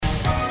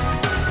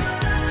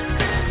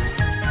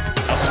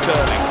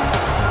Sterling.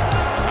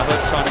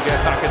 Havertz trying to get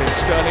back at him.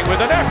 Sterling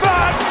with an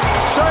effort!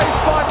 Saved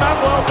by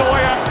Manuel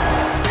Neuer.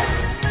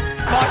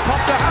 Might pop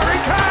to Harry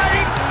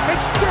Kane.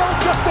 It's still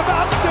just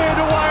about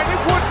steered away and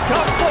it would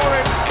come for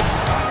him.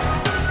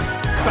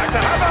 It's back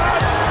to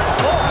Havertz.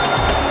 Oh,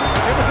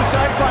 it was a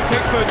save by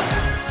Pickford.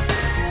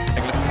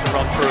 England to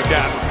run through a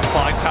gap.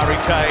 Finds Harry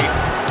Kane.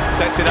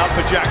 Sets it up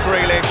for Jack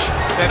Grealish.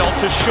 Then on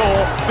to Shaw.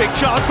 Big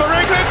chance for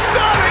England.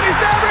 Sterling is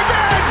there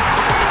again.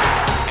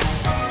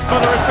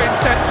 Muller has been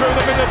sent through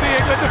the middle of the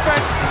England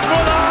defence.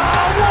 Muller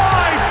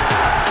wide.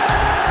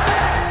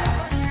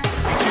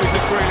 He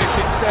chooses Grealish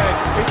instead.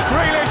 It's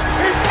Grealish.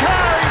 It's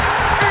Kane.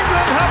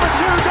 England have a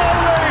 2-goal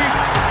lead.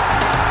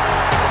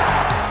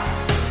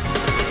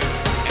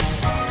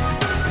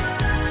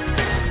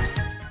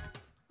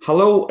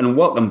 Hello and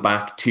welcome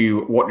back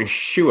to what is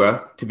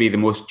sure to be the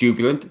most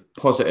jubilant,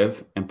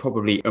 positive and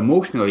probably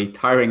emotionally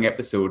tiring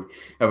episode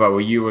of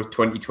our Euro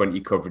 2020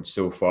 coverage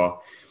so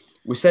far.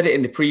 We said it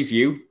in the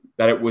preview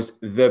that it was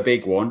the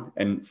big one,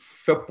 and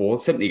football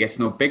simply gets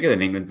no bigger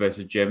than England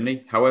versus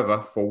Germany. However,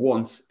 for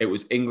once, it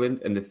was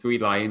England and the Three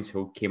Lions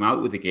who came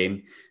out with the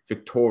game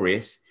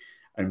victorious,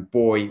 and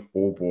boy,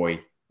 oh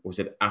boy, was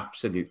it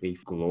absolutely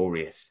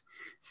glorious.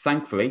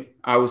 Thankfully,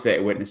 I was there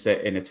to witness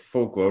it in its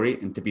full glory,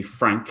 and to be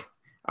frank,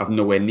 I've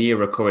nowhere near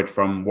recovered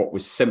from what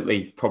was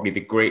simply probably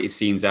the greatest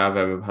scenes I've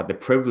ever had the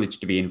privilege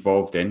to be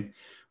involved in,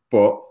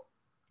 but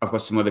I've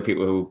got some other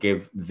people who will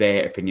give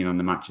their opinion on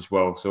the match as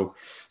well. So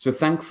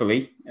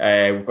thankfully,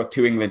 we've got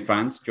two England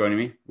fans joining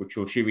me, which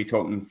will should be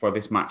talking for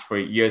this match for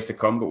years to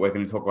come, but we're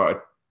going to talk about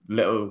it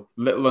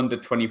little under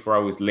 24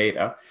 hours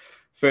later.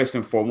 First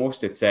and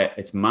foremost,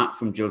 it's Matt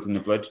from Gills in the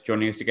Blood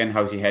joining us again.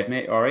 How's your head,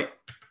 mate? All right?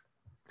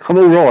 I'm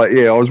all right,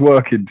 yeah. I was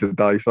working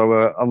today,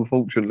 so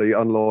unfortunately,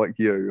 unlike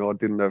you, I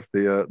didn't have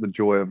the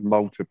joy of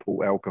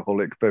multiple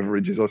alcoholic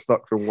beverages. I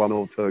stuck to one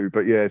or two,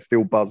 but yeah,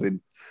 still buzzing.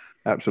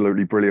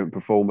 Absolutely brilliant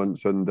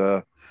performance, and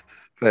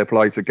fair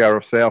play to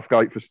Gareth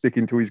Southgate for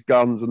sticking to his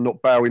guns and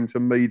not bowing to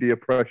media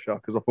pressure,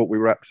 because I thought we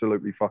were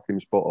absolutely fucking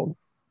spot on.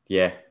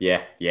 Yeah,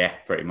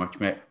 pretty much,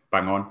 mate.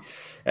 Bang on.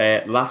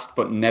 Last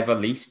but never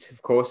least,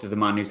 of course, is the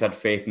man who's had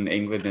faith in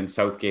England and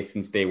Southgate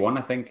since day one,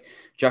 I think.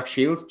 Jack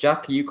Shields.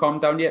 Jack, are you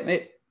calmed down yet,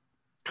 mate?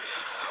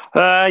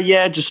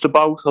 Yeah, just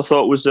about. I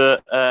thought it was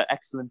a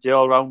excellent day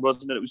all round,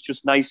 wasn't it? It was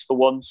just nice for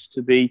once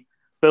to be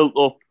built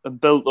up,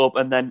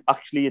 and then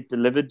actually it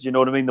delivered. You know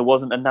what I mean? There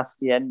wasn't a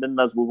nasty ending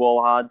as we've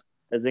all had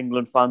as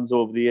England fans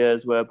over the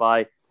years,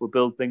 whereby we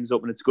build things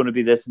up and it's going to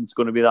be this and it's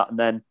going to be that, and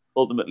then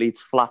ultimately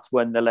it's flat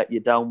when they let you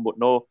down. But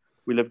no,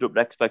 we lived up to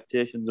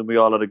expectations and we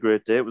all had a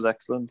great day. It was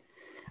excellent.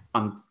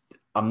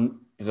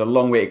 There's a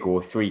long way to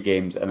go, 3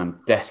 games, and I'm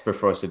desperate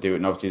for us to do it.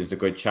 And obviously there's a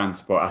good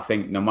chance, but I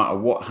think no matter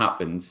what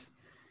happens,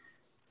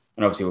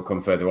 and obviously we'll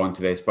come further on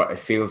to this, but it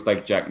feels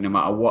like, Jack, no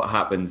matter what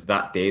happens,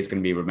 that day is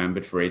going to be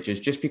remembered for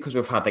ages, just because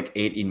we've had like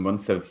 18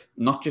 months of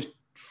not just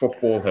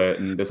football hurt,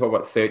 and they talk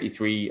about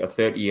 33 or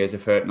 30 years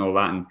of hurt and all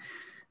that, and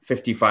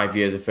 55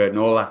 years of hurt and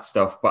all that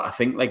stuff. But I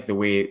think like the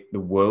way the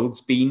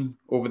world's been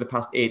over the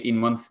past 18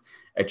 months,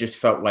 it just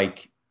felt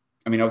like,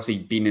 I mean, obviously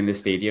being in the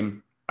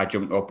stadium, I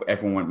jumped up,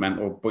 everyone went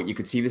mental, but you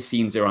could see the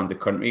scenes around the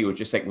country. It was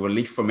just like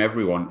relief from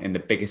everyone in the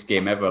biggest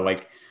game ever.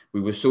 Like,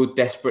 we were so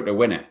desperate to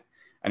win it.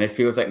 And it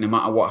feels like no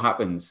matter what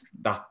happens,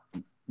 that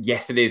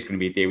yesterday is going to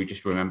be a day we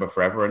just remember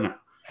forever, isn't it?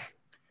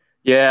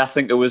 Yeah, I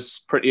think it was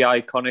pretty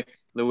iconic,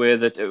 the way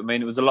that,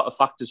 it was a lot of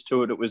factors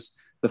to it. It was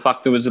the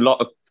fact there was a lot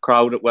of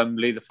crowd at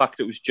Wembley, the fact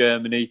it was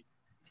Germany,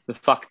 the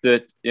fact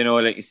that,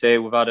 like you say,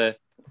 we've had a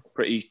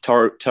pretty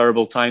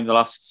terrible time the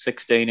last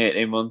 16,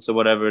 18 months or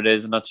whatever it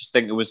is. And I just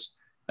think it was,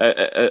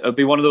 it'll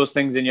be one of those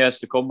things in years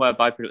to come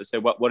whereby people say,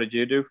 what did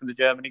you do from the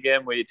Germany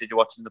game? Did you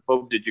watch in the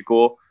pub? Did you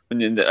go?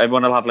 And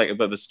everyone will have like a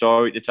bit of a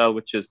story to tell,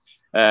 which is,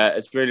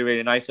 it's really,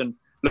 really nice. And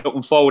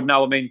looking forward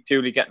now,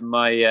 purely getting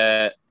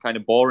my kind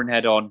of boring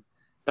head on,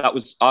 that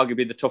was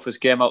arguably the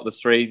toughest game out of the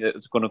 3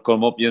 that's going to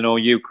come up,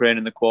 Ukraine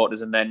in the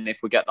quarters. And then if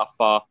we get that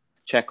far,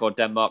 Czech or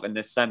Denmark in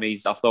the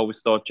semis, I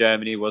always thought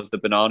Germany was the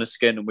banana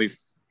skin, and we've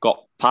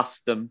got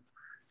past them.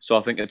 So I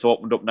think it's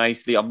opened up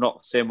nicely. I'm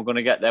not saying we're going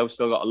to get there. We've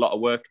still got a lot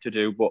of work to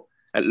do, but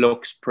it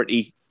looks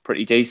pretty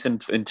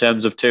decent in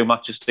terms of 2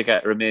 matches to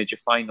get a major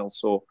final.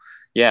 So,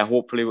 yeah,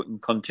 hopefully we can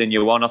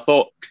continue on. I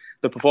thought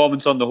the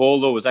performance on the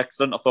whole, though, was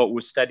excellent. I thought we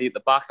were steady at the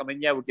back.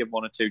 We'll give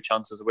 1 or 2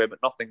 chances away, but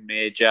nothing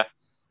major.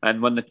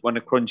 And when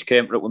the crunch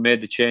came to it, we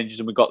made the changes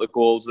and we got the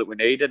goals that we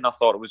needed. And I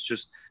thought it was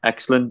just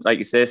excellent. Like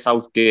you say,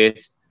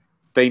 Southgate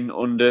been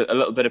under a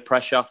little bit of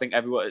pressure. I think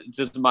everyone, it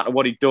doesn't matter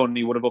what he'd done,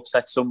 he would have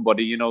upset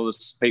somebody.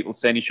 There's people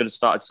saying he should have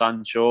started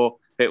Sancho,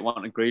 people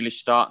wanted Grealish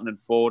starting and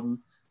Foden,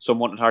 some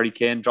wanted Harry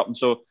Kane dropping.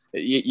 So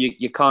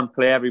you can't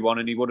play everyone,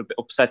 and he would have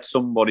upset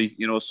somebody,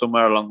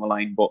 somewhere along the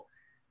line. But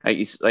like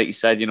you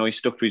said, he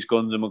stuck to his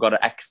guns and we got an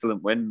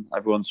excellent win.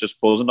 Everyone's just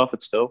buzzing off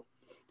it still.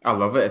 I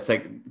love it. It's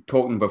like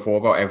talking before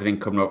about everything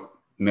coming up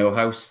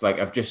Millhouse. Like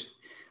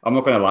I'm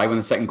not going to lie, when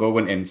the second goal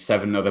went in,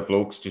 7 other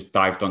blokes just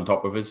dived on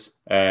top of us,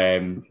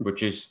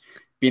 which has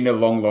been a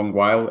long, long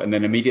while. And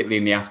then immediately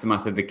in the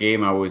aftermath of the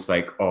game, I was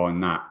like, oh,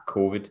 nah,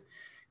 COVID.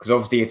 because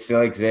obviously it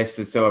still exists,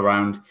 it's still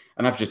around.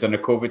 And I've just done a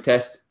COVID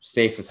test,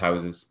 safe as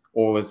houses.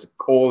 All is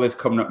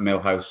coming up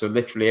Millhouse. So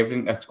literally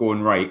everything that's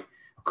going right,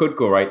 could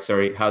go right,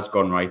 sorry, has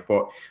gone right.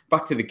 But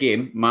back to the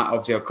game, Matt,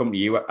 obviously I'll come to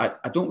you.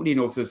 I don't really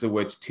know if there's the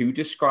words to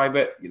describe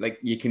it. Like,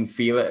 you can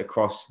feel it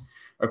across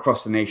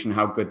the nation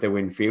how good the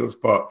win feels.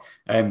 But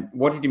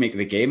what did you make of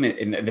the game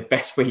in the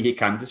best way you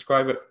can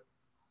describe it?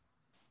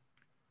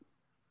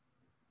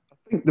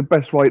 I think the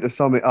best way to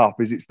sum it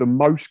up is it's the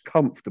most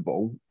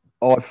comfortable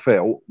I've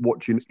felt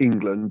watching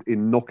England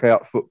in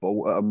knockout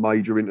football at a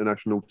major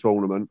international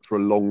tournament for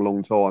a long,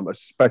 long time,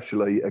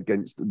 especially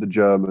against the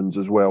Germans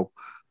as well.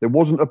 There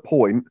wasn't a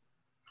point,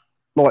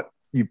 like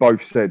you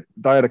both said,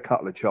 they had a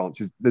couple of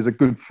chances. There's a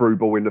good through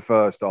ball in the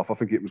first half. I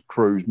think it was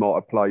Cruz might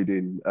have played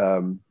in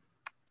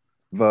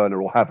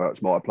Werner, or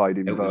Havertz might have played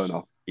in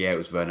Werner. It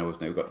was Werner,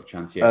 wasn't it? Who got the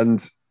chance, yeah.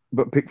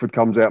 But Pickford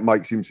comes out,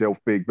 makes himself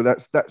big.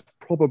 But that's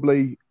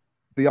probably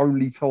the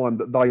only time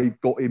that they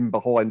got in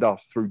behind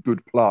us through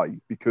good play,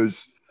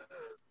 because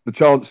the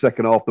chance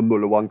second half, the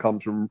Muller one,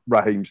 comes from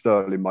Raheem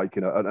Sterling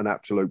making an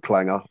absolute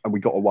clanger, and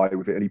we got away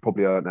with it, and he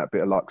probably earned that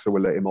bit of luck, so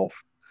we'll let him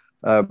off.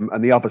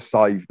 And the other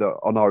save that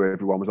I know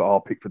everyone was like, oh,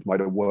 Pickford's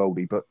made a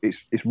worldie, but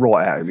it's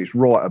right at him, it's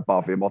right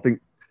above him. I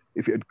think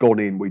if it had gone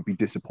in, we'd be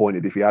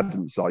disappointed if he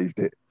hadn't saved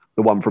it.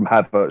 The one from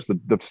Havertz,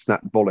 the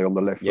snap volley on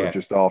the left foot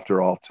just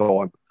after half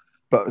time.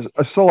 But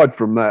aside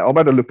from that, I've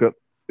had a look at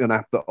an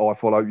app that I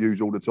follow,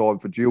 use all the time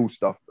for Jill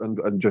stuff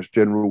and just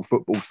general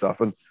football stuff.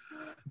 And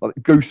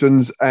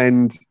Goossens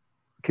and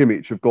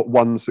Kimmich have got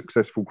one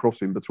successful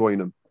crossing between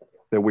them,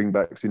 their wing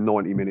backs, in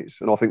 90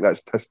 minutes. And I think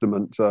that's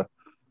testament to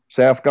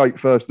Southgate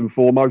first and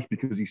foremost,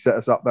 because he set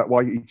us up that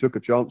way. He took a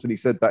chance, and he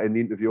said that in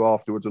the interview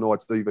afterwards on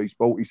ITV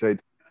Sport. He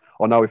said,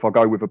 I know if I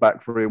go with a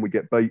back three and we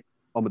get beat,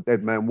 I'm a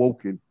dead man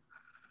walking.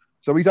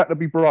 So he's had to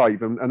be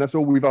brave, and that's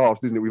all we've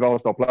asked, isn't it? We've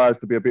asked our players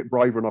to be a bit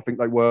braver, and I think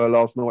they were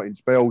last night in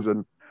spells.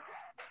 And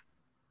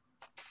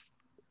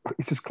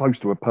it's just close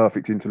to a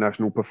perfect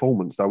international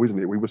performance, though, isn't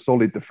it? We were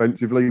solid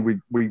defensively.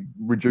 We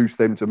reduced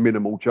them to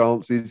minimal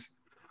chances.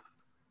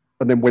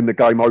 And then when the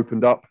game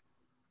opened up,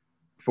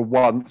 for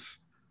once,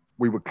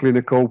 we were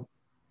clinical,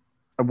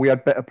 and we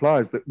had better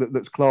players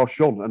that's class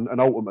shone.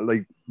 And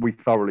ultimately, we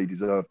thoroughly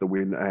deserved the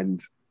win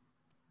and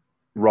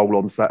roll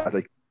on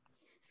Saturday.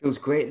 Feels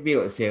great to be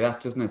able to say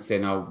that, doesn't it? Say,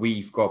 now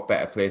we've got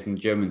better players than the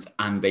Germans,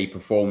 and they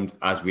performed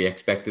as we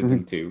expected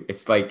them to.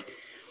 It's like,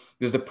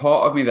 there's a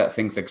part of me that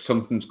thinks like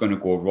something's going to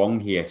go wrong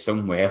here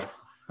somewhere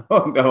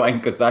along the line,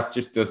 because that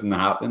just doesn't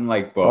happen.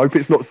 Like, but I hope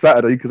it's not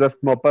Saturday, because that's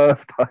my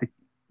birthday.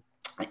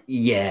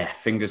 Yeah,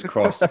 fingers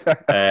crossed.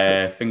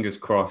 Fingers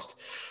crossed.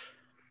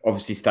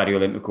 Obviously, Stadio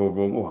Olimpico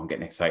Rome. Oh, I'm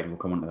getting excited. We'll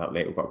come on to that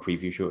later. We've got a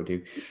preview show to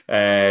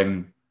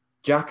do.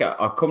 Jack,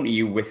 I'll come to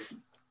you with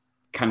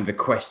kind of the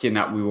question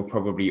that we were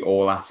probably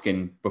all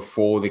asking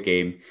before the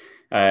game.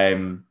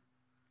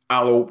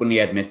 I'll openly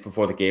admit,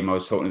 before the game, I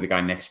was talking to the guy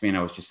next to me, and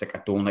I was just like,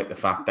 I don't like the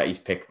fact that he's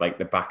picked like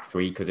the back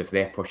three, because if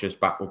they push us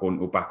back, we're going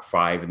to go back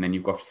five, and then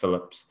you've got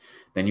Phillips,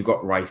 then you've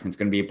got Rice, and it's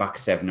going to be a back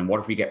seven, and what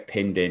if we get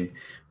pinned in?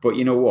 But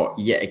you know what?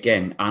 Yet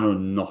again, I know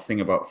nothing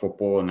about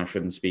football, and I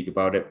shouldn't speak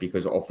about it,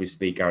 because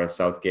obviously Gareth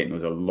Southgate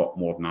knows a lot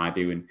more than I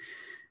do,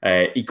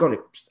 and he got it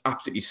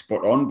absolutely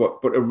spot on. But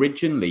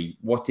originally,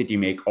 what did you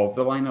make of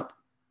the lineup?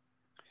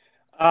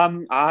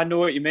 I know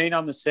what you mean.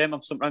 I'm the same.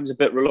 I'm sometimes a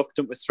bit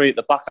reluctant with three at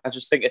the back. I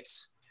just think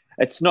it's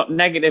not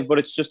negative, but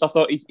it's just, I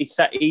thought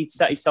he'd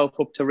set himself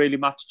up to really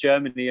match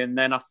Germany. And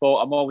then I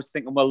thought, I'm always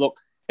thinking, well, look,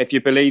 if you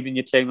believe in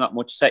your team that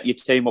much, set your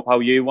team up how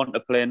you want to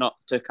play, not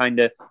to kind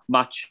of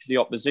match the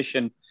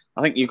opposition.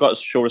 I think you've got to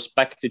show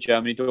respect to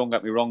Germany. Don't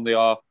get me wrong, they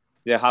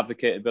have the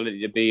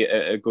capability to be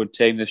a good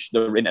team.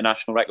 Their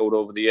international record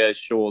over the years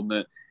shown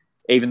that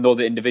even though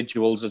the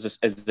individuals as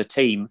a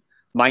team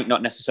might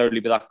not necessarily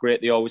be that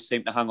great, they always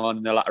seem to hang on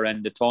in the latter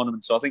end of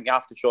tournaments. So I think you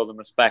have to show them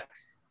respect.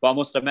 But I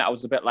must admit, I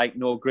was a bit like,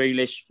 no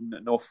Grealish,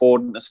 no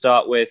Foden to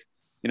start with,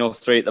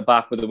 three at the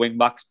back with the wing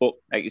backs. But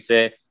like you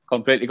say,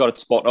 completely got it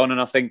spot on. And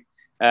I think,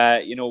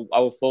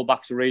 our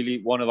full-backs are really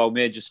one of our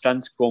major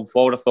strengths going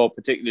forward. I thought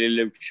particularly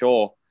Luke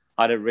Shaw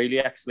had a really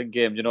excellent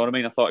game. You know what I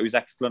mean? I thought he was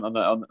excellent on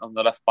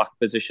the left back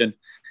position.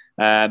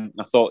 I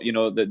thought,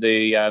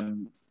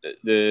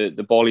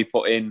 the ball he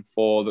put in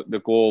for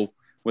the goal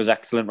was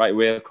excellent right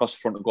away across the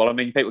front of the goal. I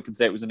mean, people can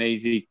say it was an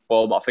easy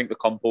ball, but I think the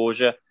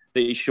composure that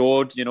he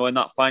showed, in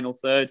that final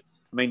third,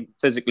 I mean,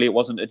 physically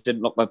it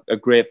didn't look like a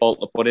great ball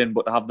to put in,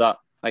 but to have that,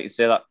 like you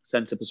say, that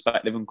sense of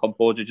perspective and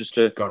composure just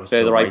to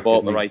play the right ball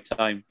at the right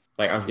time.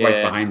 Like, I was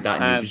right behind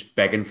that, and you're just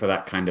begging for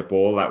that kind of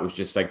ball. That was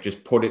just like,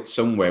 just put it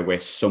somewhere where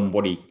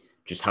somebody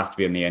just has to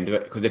be on the end of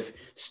it. Because if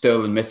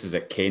Sterling misses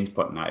it, Kane's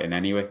putting that in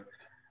anyway.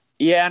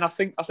 Yeah, and I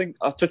think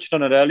I touched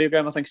on it earlier,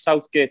 Graham. I think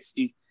Southgate's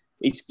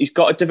he's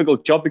got a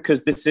difficult job,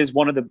 because this is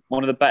one of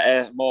the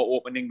better, more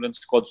open England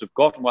squads we've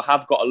got, and we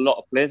have got a lot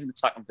of players in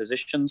attacking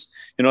positions.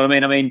 You know what I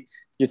mean? I mean,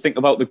 you think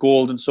about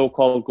the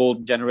so-called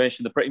golden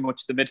generation, they're pretty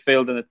much the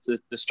midfield and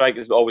the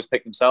strikers always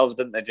pick themselves,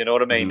 didn't they? Do you know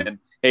what I mean? Mm-hmm. And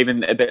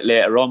even a bit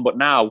later on. But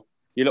now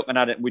you're looking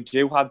at it, we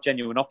do have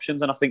genuine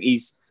options, and I think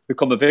he's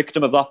become a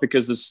victim of that,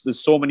 because there's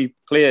so many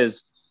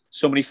players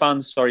so many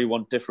fans,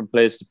 want different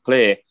players to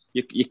play.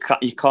 You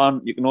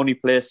can only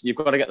place. You've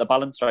got to get the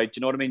balance right. Do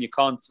you know what I mean? You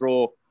can't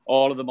throw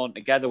all of them on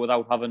together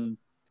without having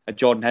a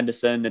Jordan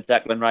Henderson, a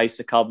Declan Rice,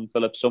 a Calvin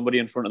Phillips, somebody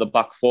in front of the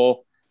back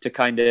four to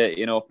kind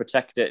of,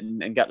 protect it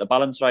and get the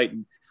balance right.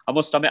 And I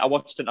must admit, I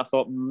watched it and I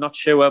thought, I'm not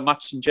sure we're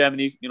matched in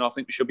Germany. I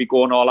think we should be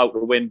going all out to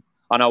win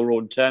on our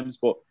own terms.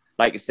 But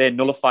like I say,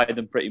 nullified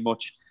them pretty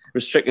much,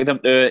 restricted them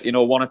to,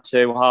 one or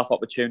two half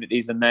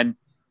opportunities. And then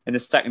in the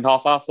second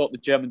half, I thought the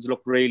Germans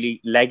looked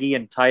really leggy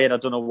and tired. I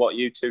don't know what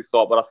you two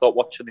thought, but I thought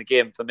watching the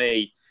game, for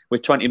me,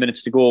 with 20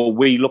 minutes to go,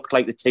 we looked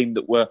like the team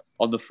that were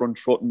on the front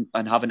foot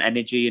and having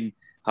energy and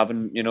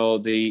having,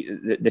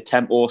 the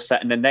tempo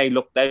setting. And they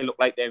looked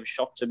like they were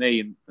shot to me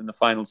in the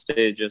final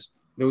stages.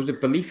 There was a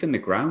belief in the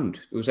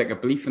ground. It was like a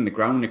belief in the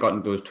ground when they got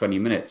into those 20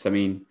 minutes. I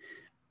mean,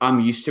 I'm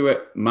used to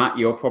it. Matt,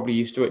 you're probably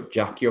used to it.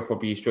 Jack, you're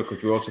probably used to it,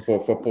 because we all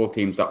support football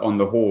teams that on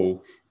the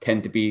whole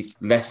tend to be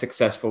less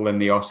successful than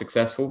they are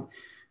successful.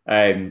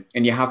 And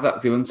you have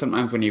that feeling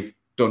sometimes when you've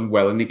done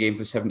well in the game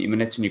for 70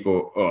 minutes and you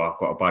go, oh, I've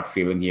got a bad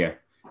feeling here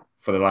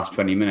for the last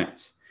 20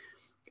 minutes.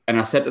 And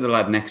I said to the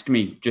lad next to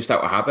me, just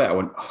out of habit, I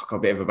went, oh, I've got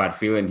a bit of a bad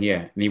feeling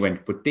here. And he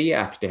went, but do you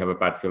actually have a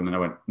bad feeling? And I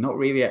went, not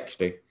really,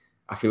 actually.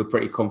 I feel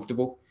pretty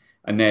comfortable.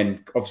 And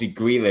then obviously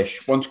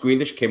Grealish, once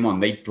Grealish came on,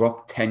 they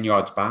dropped 10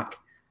 yards back.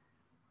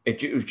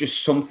 It was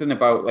just something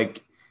about,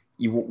 like,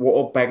 you were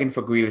all begging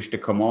for Grealish to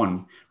come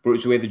on, but it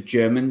was the way the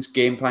Germans'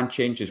 game plan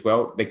changed as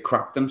well. They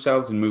crapped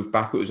themselves and moved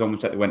back. It was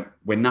almost like they went,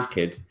 we're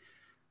knackered.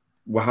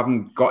 We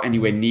haven't got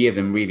anywhere near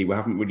them, really. We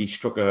haven't really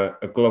struck a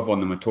glove on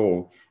them at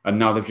all. And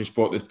now they've just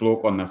brought this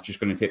bloke on that's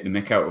just going to take the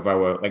mick out of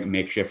our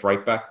makeshift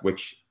right back,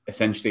 which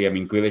essentially, I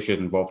mean, Grealish is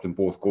involved in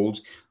both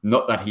goals.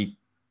 Not that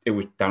it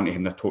was down to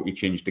him that totally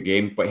changed the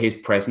game, but his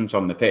presence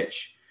on the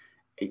pitch,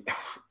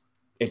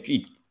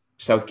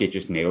 Southgate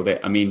just nailed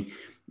it. I mean,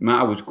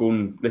 Matt, I was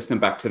listening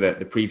back to the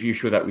preview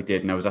show that we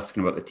did, and I was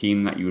asking about the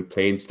team that you would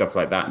play and stuff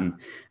like that. And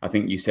I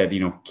think you said,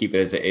 keep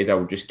it as it is. I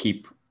would just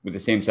keep with the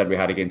same side we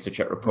had against the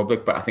Czech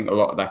Republic. But I think a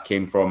lot of that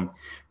came from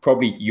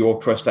probably your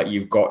trust that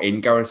you've got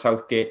in Gareth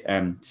Southgate.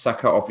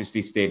 Saka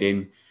obviously stayed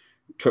in.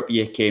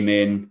 Trippier came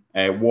in.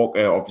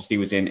 Walker obviously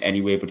was in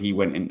anyway, but he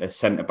went into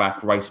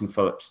centre-back. Rice and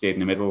Phillips stayed in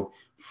the middle.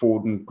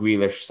 Foden,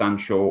 Grealish,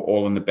 Sancho,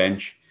 all on the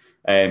bench.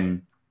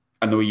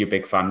 I know you're a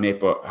big fan, mate,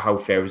 but how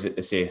fair is it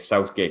to say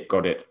Southgate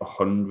got it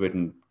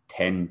 110%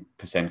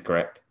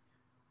 correct?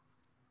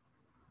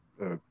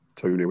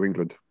 2-0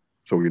 England.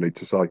 That's all you need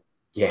to say.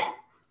 Yeah.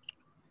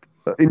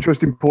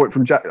 Interesting point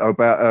from Jack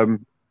about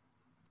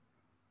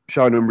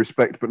showing them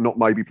respect, but not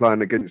maybe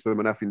playing against them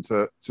and having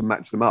to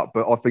match them up.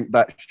 But I think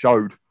that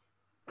showed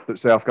that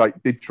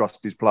Southgate did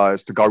trust his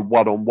players to go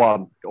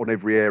one-on-one on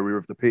every area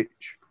of the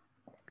pitch.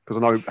 Because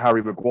I know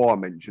Harry Maguire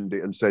mentioned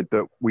it and said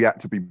that we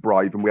had to be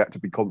brave and we had to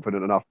be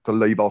confident enough to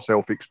leave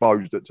ourselves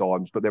exposed at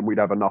times, but then we'd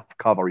have enough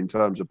cover in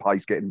terms of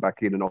pace getting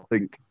back in. And I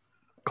think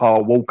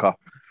Kyle Walker,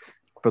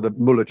 for the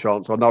Muller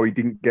chance, I know he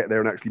didn't get there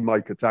and actually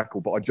make a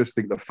tackle, but I just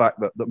think the fact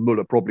that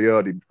Muller probably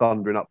heard him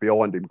thundering up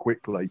behind him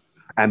quickly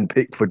and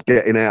Pickford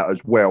getting out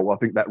as well, I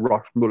think that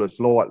rushed Muller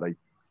slightly.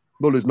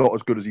 Muller's not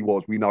as good as he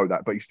was, we know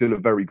that, but he's still a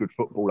very good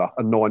footballer,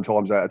 and 9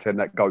 times out of 10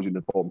 that goes in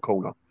the bottom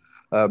corner.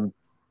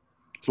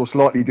 So I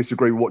slightly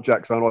disagree with what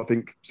Jack's saying. I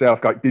think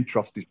Southgate did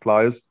trust his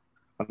players,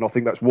 and I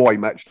think that's why he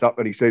matched up.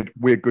 And he said,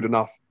 we're good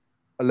enough,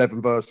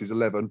 11 versus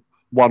 11,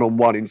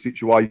 one-on-one in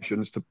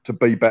situations to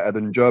be better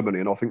than Germany.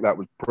 And I think that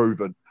was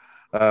proven.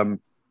 But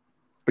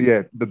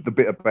yeah, the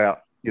bit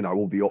about,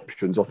 all the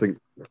options, I think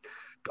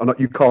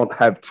you can't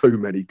have too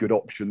many good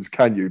options,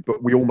 can you?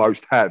 But we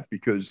almost have,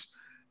 because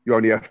you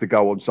only have to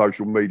go on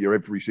social media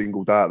every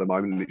single day at the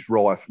moment and it's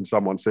rife, and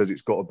someone says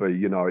it's got to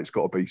be, it's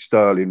got to be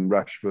Sterling,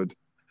 Rashford,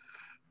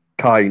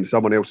 Kane.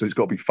 Someone else says it's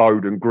got to be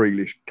Foden,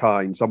 Grealish,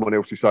 Kane. Someone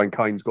else is saying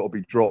Kane's got to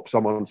be dropped.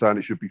 Someone saying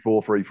it should be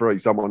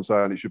 4-3-3. Someone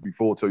saying it should be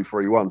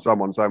 4-2-3-1.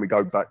 Someone saying we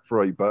go back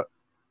 3. But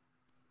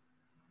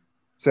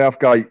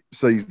Southgate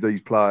sees these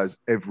players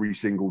every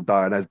single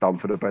day and has done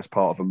for the best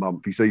part of a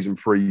month. He sees them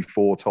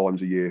 3-4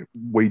 times a year.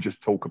 We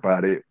just talk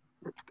about it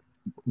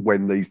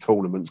when these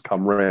tournaments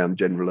come round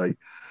generally.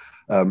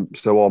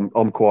 So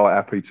I'm quite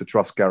happy to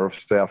trust Gareth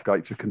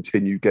Southgate to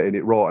continue getting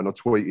it right. And I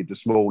tweeted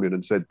this morning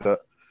and said that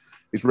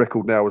his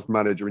record now as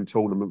manager in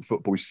tournament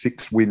football is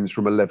 6 wins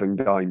from 11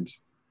 games.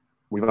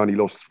 We've only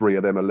lost 3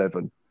 of them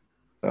 11.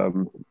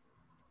 And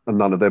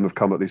none of them have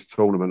come at this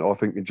tournament. I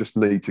think you just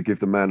need to give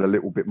the man a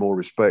little bit more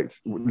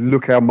respect.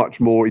 Look how much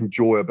more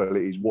enjoyable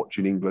it is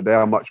watching England,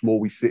 how much more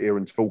we sit here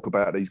and talk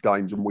about these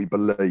games and we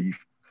believe.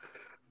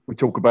 We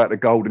talk about the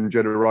golden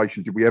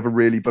generation. Did we ever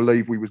really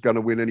believe we was going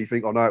to win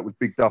anything? I know it was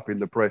bigged up in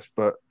the press,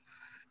 but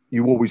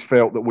you always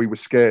felt that we were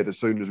scared as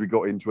soon as we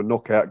got into a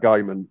knockout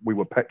game, and we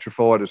were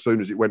petrified as soon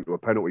as it went to a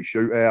penalty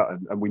shootout,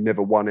 and we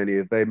never won any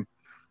of them.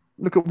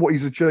 Look at what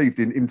he's achieved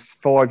in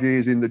 5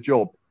 years in the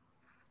job.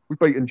 We've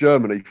beaten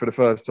Germany for the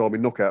first time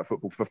in knockout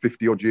football for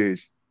 50-odd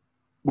years.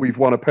 We've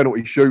won a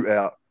penalty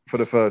shootout for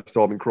the first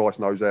time in Christ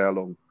knows how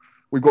long.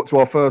 We've got to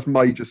our first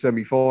major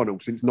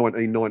semi-final since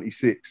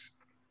 1996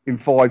 in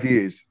 5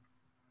 years.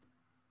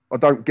 I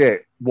don't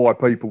get why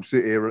people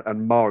sit here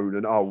and moan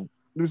and,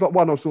 there was like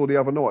one I saw the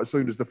other night, as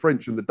soon as the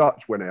French and the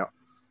Dutch went out,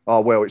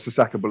 well, it's a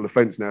sackable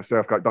offence now,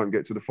 Southgate don't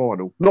get to the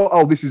final.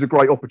 Not, this is a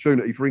great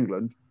opportunity for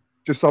England,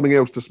 just something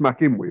else to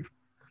smack in with.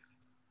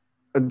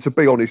 And to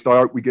be honest, I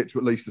hope we get to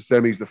at least the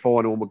semis, the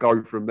final, and we'll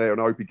go from there.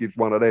 And I hope he gives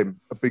one of them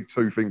a big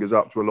 2 fingers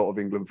up to a lot of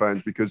England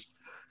fans, because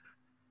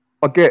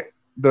I get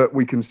that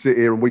we can sit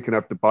here and we can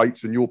have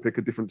debates and you'll pick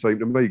a different team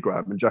to me,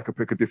 Graham, and Jack will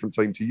pick a different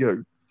team to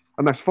you.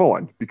 And that's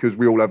fine, because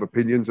we all have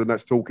opinions and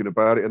that's talking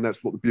about it, and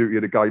that's what the beauty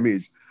of the game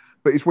is.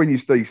 But it's when you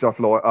see stuff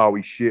like,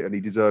 he's shit and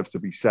he deserves to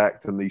be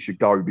sacked and he should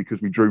go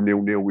because we drew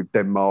 0-0 with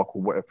Denmark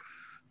or whatever.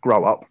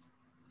 Grow up.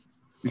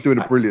 He's doing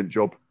a brilliant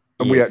job.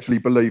 And we actually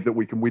believe that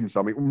we can win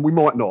something. We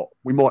might not.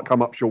 We might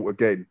come up short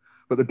again.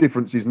 But the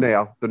difference is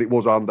now than it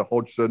was under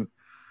Hodgson,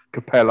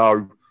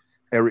 Capello,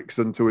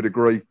 Ericsson to a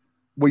degree.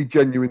 We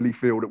genuinely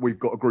feel that we've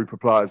got a group of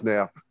players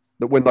now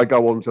that when they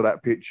go onto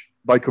that pitch,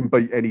 they can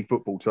beat any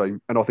football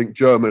team. And I think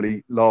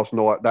Germany last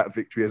night, that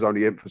victory has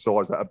only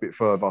emphasised that a bit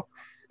further.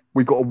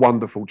 We've got a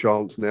wonderful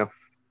chance now.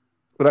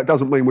 But that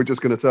doesn't mean we're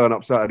just going to turn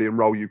up Saturday and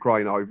roll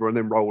Ukraine over and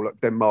then roll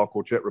Denmark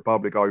or Czech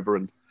Republic over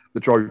and the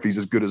trophy's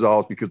as good as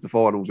ours because the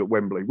final's at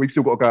Wembley. We've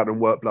still got to go out and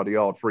work bloody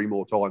hard 3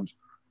 more times.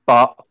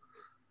 But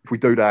if we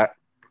do that,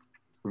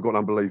 we've got an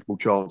unbelievable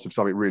chance of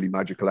something really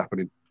magical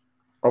happening.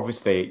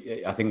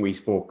 Obviously, I think we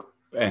spoke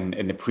in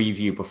the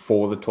preview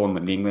before the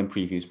tournament, the England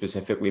preview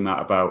specifically,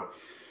 Matt, about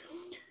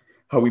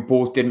how we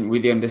both didn't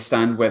really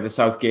understand where the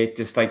Southgate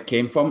dislike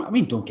came from. I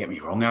mean, don't get me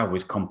wrong, I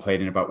was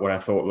complaining about what I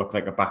thought looked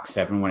like a back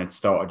 7 when it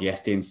started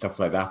yesterday and stuff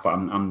like that, but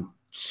I'm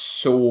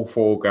so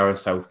for Gareth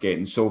Southgate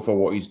and so for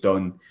what he's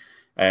done.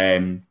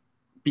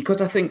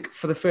 Because I think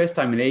for the first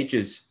time in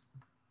ages,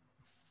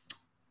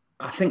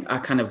 I think I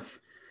kind of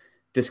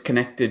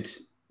disconnected,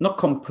 not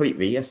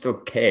completely, I still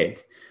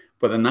cared,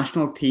 but the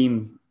national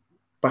team,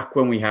 back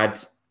when we had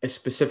a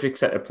specific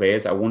set of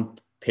players, I won't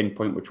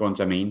pinpoint which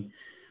ones I mean,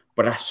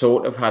 but I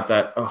sort of had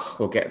that,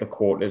 we'll get the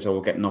quarters or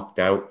we'll get knocked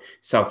out.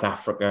 South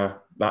Africa,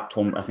 that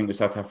tournament, I think it was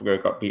South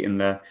Africa got beaten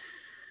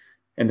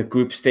in the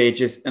group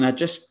stages. And I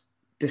just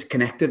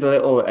disconnected a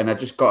little and I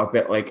just got a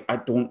bit like, I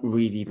don't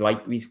really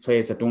like these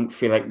players. I don't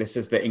feel like this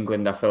is the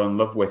England I fell in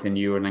love with in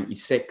Euro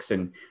 96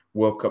 and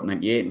World Cup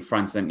 98 and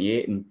France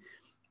 98. And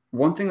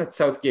one thing that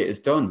Southgate has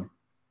done,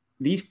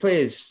 these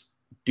players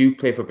do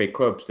play for big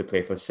clubs. They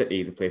play for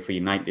City, they play for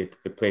United,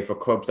 they play for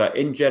clubs that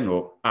in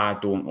general I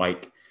don't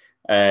like.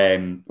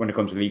 When it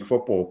comes to league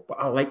football, but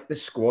I like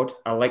this squad.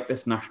 I like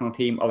this national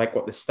team. I like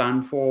what they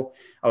stand for.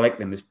 I like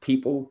them as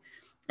people.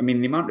 I mean,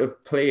 the amount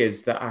of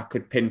players that I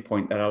could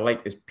pinpoint that I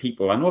like as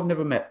people, I know I've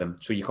never met them,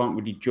 so you can't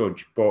really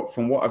judge. But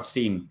from what I've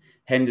seen,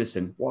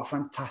 Henderson, what a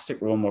fantastic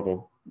role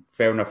model.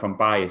 Fair enough, I'm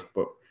biased,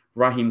 but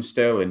Raheem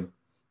Sterling,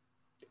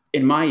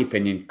 in my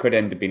opinion, could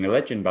end up being a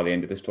legend by the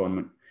end of this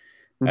tournament.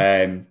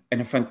 And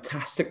a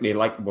fantastically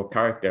likeable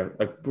character,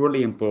 like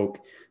brilliant bloke.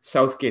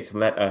 Southgate's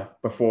letter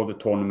before the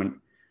tournament,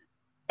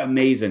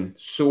 amazing,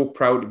 so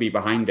proud to be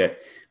behind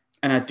it.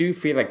 And I do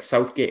feel like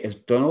Southgate has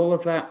done all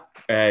of that.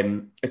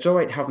 It's all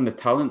right having the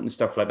talent and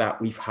stuff like that.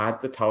 We've had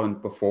the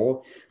talent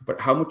before, but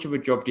how much of a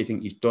job do you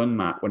think he's done,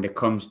 Matt, when it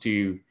comes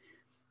to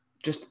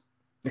just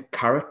the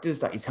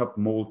characters that he's helped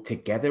mold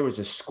together as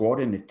a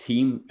squad and a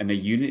team and a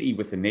unity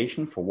with the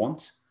nation for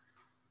once?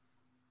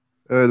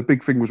 The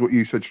big thing was what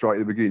you said straight at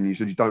the beginning. You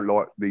said you don't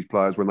like these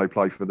players when they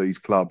play for these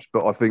clubs,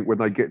 but I think when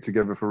they get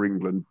together for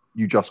England,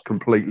 you just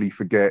completely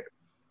forget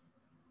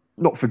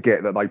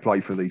that they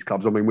play for these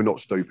clubs. I mean, we're not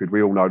stupid.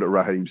 We all know that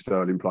Raheem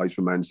Sterling plays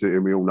for Man City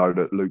and we all know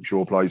that Luke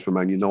Shaw plays for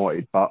Man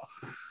United. But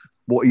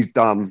what he's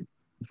done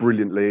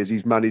brilliantly is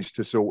he's managed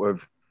to sort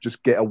of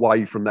just get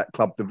away from that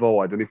club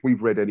divide. And if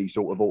we've read any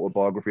sort of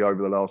autobiography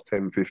over the last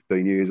 10,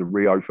 15 years of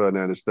Rio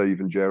Ferdinand,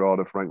 Steven Gerrard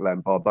or Frank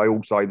Lampard, they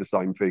all say the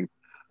same thing.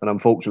 And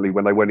unfortunately,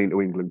 when they went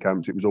into England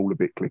camps, it was all a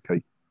bit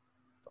cliquey.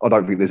 I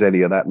don't think there's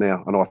any of that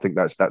now. And I think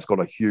that's got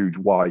a huge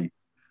way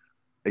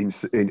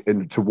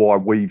into why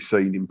we've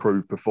seen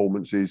improved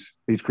performances.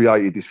 He's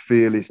created this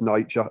fearless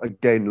nature.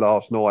 Again,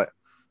 last night,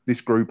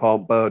 this group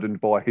aren't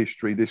burdened by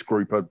history. This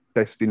group are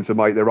destined to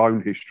make their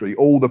own history.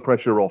 All the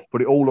pressure off,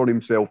 put it all on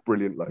himself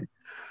brilliantly.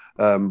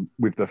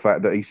 With the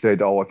fact that he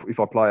said, if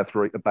I play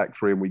a back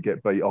 3 and we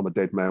get beat, I'm a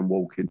dead man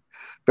walking.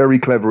 Very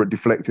clever at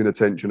deflecting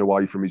attention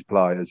away from his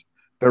players.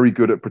 Very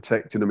good at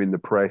protecting them in the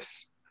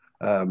press.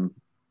 And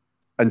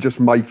just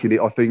making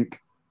it, I think,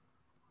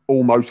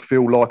 almost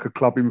feel like a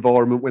club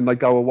environment when they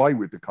go away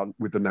with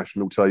the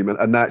national team.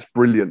 And that's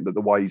brilliant that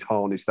the way he's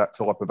harnessed that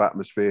type of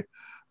atmosphere.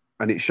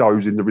 And it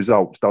shows in the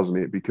results, doesn't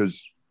it?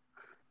 Because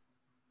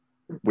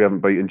we haven't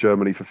beaten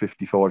Germany for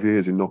 55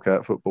 years in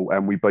knockout football,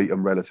 and we beat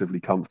them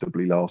relatively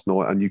comfortably last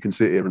night. And you can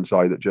sit here and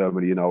say that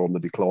Germany, are on the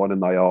decline,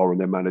 and they are, and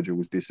their manager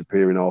was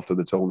disappearing after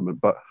the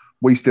tournament. But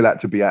we still had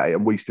to be at it,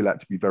 and we still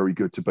had to be very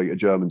good to beat a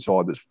German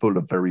side that's full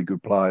of very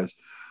good players.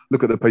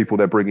 Look at the people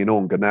they're bringing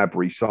on,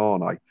 Gnabry,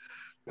 Sane.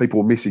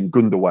 People are missing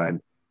Gundogan.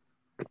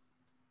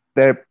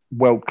 They're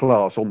world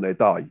class on their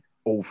day.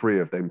 All 3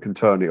 of them can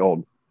turn it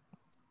on.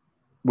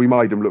 we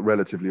made them look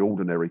relatively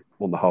ordinary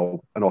on the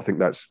whole, and I think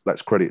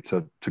that's credit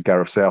to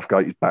Gareth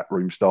Southgate, his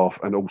backroom staff,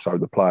 and also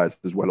the players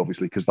as well,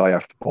 obviously, because they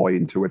have to buy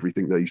into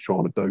everything that he's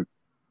trying to do.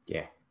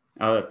 Yeah,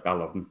 I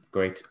love him.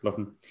 Great, love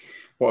him.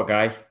 What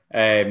a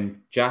guy.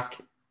 Jack,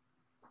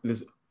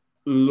 there's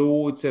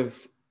loads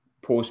of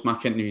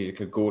post-match interviews you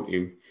could go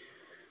to.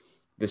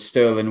 The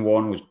Sterling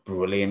one was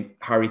brilliant.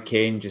 Harry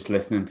Kane, just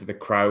listening to the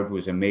crowd,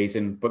 was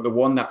amazing. But the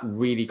one that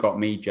really got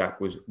me,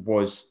 Jack, was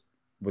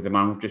with the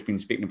man we've just been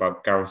speaking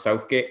about, Gareth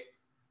Southgate.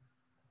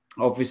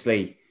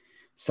 Obviously,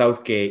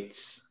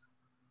 Southgate's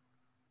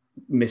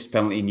missed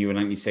penalty in Euro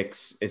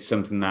 96 is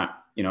something that,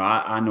 you know,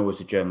 I know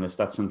as a journalist,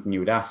 that's something you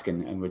would ask,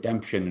 and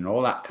redemption and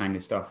all that kind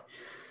of stuff.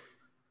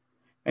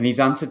 And his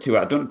answer to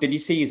it, did you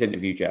see his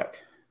interview,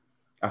 Jack,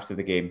 after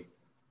the game?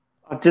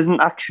 I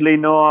didn't actually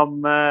know.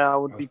 I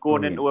would be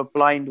going brilliant. into a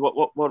blind.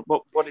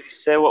 What did he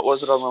say? What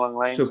was it on the long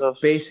lines so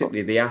of?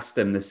 Basically, they asked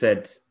him, they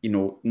said, you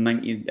know,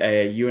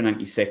 Euro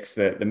 96,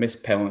 the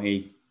missed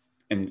penalty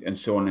and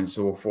so on and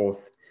so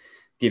forth.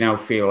 Do you now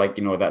feel like,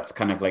 you know, that's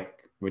kind of like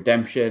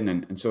redemption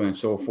and so on and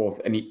so forth?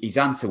 And his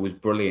answer was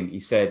brilliant. He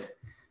said,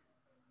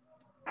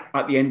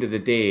 at the end of the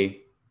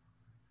day,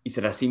 he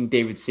said, I seen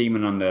David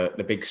Seaman on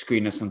the big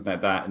screen or something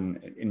like that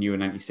in Euro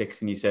 96.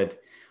 And he said,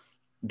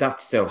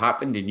 that still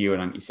happened in Euro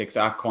 96.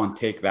 I can't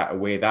take that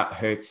away. That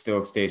hurt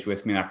still stays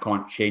with me. I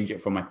can't change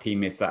it for my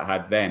teammates that I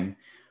had then.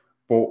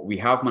 But what we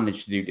have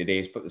managed to do today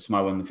is put the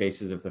smile on the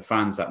faces of the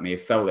fans that may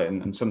have felt it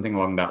and something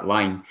along that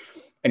line.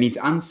 And his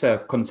answer,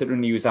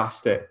 considering he was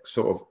asked to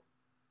sort of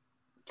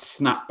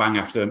snap bang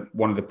after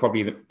one of the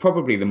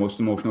probably the most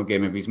emotional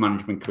game of his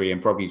management career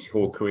and probably his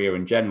whole career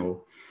in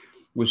general,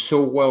 was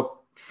so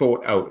well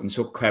thought out and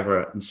so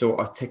clever and so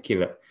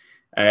articulate.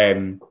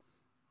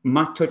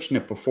 Matt touched on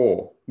it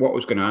before. What I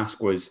was going to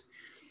ask was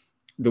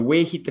the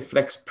way he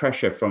deflects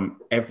pressure from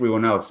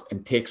everyone else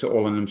and takes it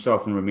all on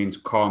himself and remains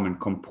calm and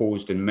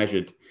composed and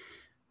measured.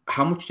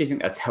 How much do you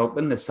think that's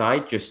helping the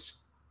side just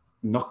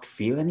not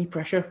feel any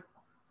pressure?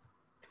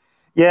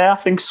 Yeah, I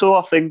think so.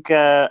 I think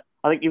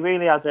he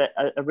really has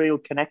a real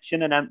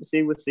connection and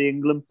empathy with the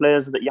England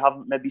players that you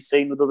haven't maybe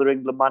seen with other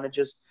England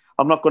managers.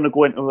 I'm not going to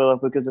go into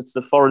it because it's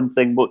the foreign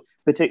thing, but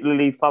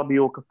particularly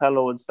Fabio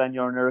Capello and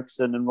Sven-Göran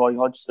Eriksson and Roy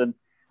Hodgson.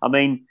 I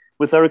mean,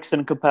 with Eriksson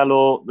and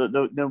Capello,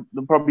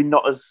 they're probably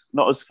not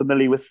as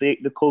familiar with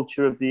the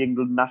culture of the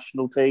England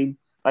national team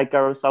like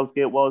Gareth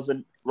Southgate was,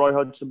 and Roy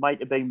Hodgson might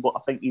have been, but I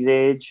think his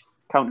age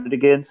counted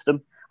against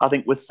him. I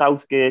think with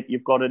Southgate,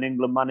 you've got an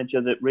England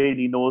manager that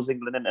really knows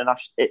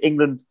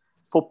England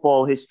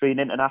football history and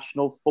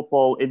international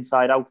football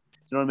inside out.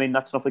 Do you know what I mean?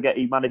 Let's not forget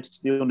he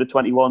managed the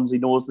under-21s. He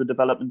knows the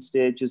development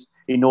stages.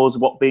 He knows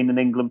what being an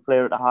England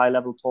player at a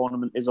high-level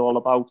tournament is all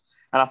about.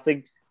 And I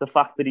think the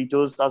fact that he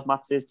does, as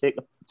Matt says, take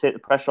the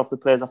pressure off the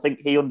players, I think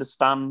he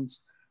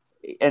understands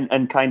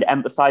and kind of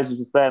empathises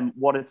with them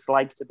what it's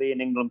like to be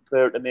an England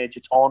player at a major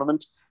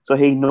tournament. So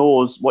he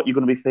knows what you're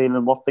going to be feeling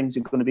and what things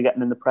you're going to be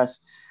getting in the press.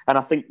 And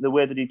I think the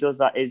way that he does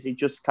that is he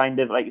just kind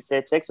of, like you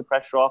say, takes the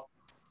pressure off,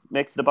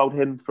 makes it about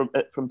him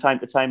from time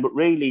to time, but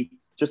really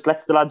just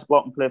lets the lads go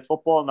out and play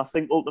football. And I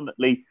think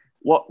ultimately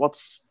what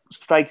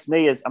strikes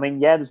me is, I mean,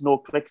 yeah, there's no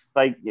clicks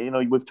like, you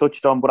know, we've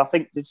touched on, but I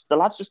think the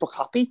lads just look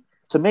happy.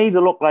 To me, they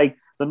look like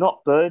they're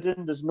not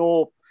burdened. There's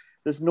no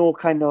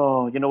kind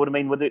of, you know what I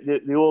mean? With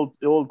the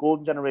old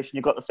golden generation,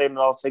 you got the feeling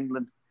that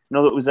England, you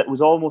know, it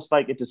was almost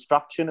like a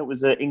distraction. It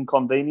was an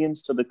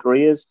inconvenience to the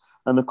careers,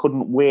 and they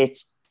couldn't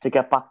wait to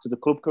get back to the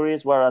club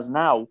careers. Whereas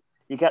now,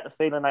 you get the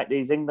feeling like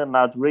these England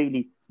lads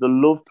really, they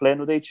love playing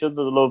with each other.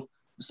 They love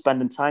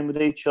spending time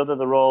with each other.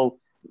 They're all,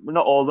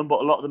 not all of them,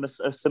 but a lot of them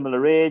are a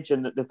similar age,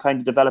 and they've kind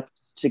of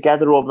developed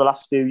together over the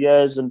last few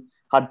years and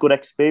had good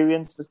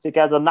experiences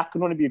together. And that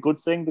can only be a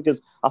good thing,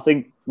 because I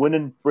think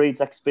winning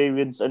breeds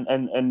experience,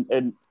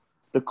 and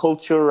the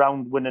culture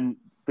around winning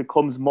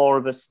becomes more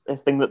of a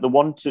thing that they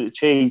want to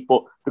achieve,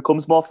 but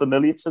becomes more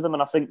familiar to them.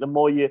 And I think the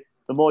more you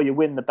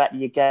win, the better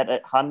you get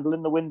at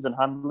handling the wins and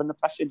handling the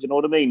pressure. Do you know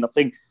what I mean? I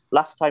think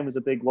last time was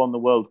a big one, the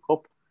World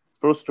Cup.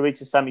 For us to reach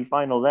a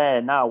semi-final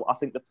there now, I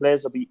think the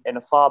players will be in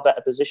a far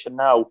better position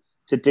now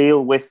to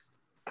deal with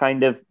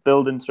kind of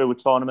building through a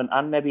tournament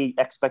and maybe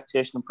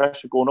expectation and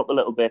pressure going up a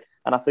little bit.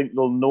 And I think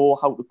they'll know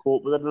how to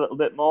cope with it a little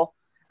bit more.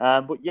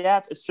 But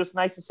yeah, it's just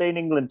nice to see an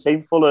England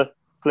team full of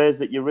players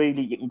that you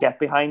can get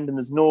behind, and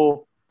there's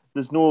no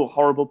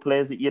horrible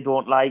players that you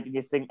don't like, and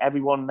you think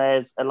everyone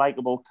there's a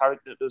likeable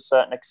character to a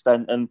certain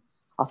extent. And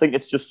I think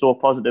it's just so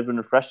positive and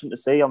refreshing to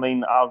see. I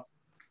mean, I've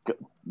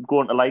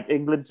going to like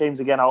England teams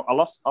again. I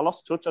lost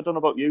touch. I don't know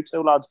about you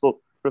two lads, but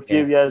for a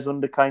few years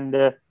under kind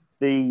of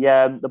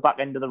the back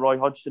end of the Roy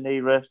Hodgson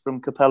era,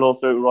 from Capello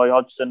through to Roy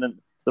Hodgson, and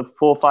the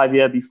 4 or 5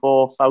 year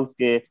before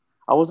Southgate,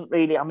 I wasn't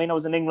really. I mean, I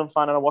was an England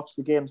fan and I watched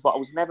the games, but I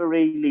was never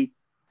really.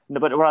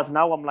 But whereas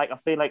now I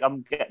feel like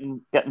I'm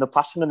getting the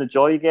passion and the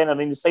joy again. I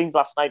mean, the scenes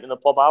last night in the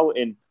pub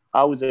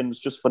I was in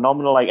was just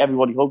phenomenal. Like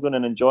everybody hugging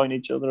and enjoying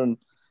each other, and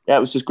yeah,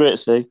 it was just great to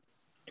see.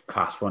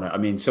 Class, wasn't it? I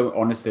mean, so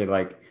honestly,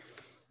 like,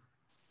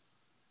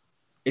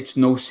 it's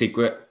no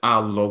secret I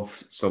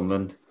love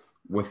Sunderland.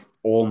 with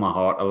all my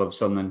heart. I love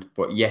Sunderland.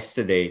 But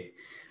yesterday,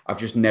 I've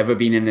just never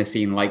been in a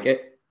scene like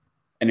it.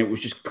 And it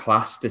was just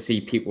class to see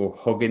people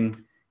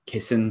hugging,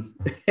 kissing,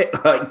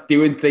 like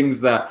doing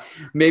things that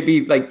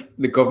maybe like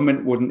the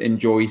government wouldn't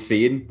enjoy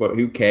seeing, but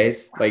who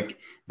cares? Like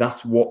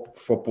that's what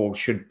football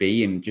should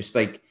be. And just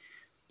like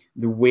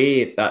the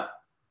way that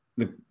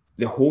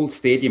the whole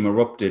stadium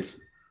erupted,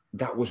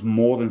 that was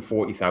more than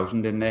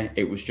 40,000 in there.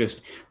 It was just,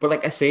 but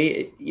like I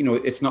say, you know,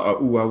 it's not I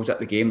was at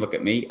the game, look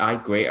at me. I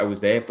was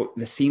there, but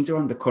the scenes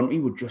around the country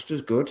were just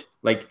as good.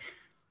 Like,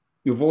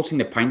 we've all seen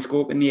the pints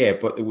go up in the air,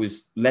 but there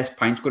was less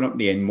pints going up in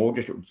the air and more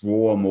just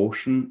raw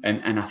emotion.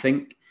 And I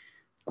think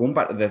going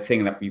back to the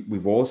thing that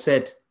we've all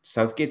said,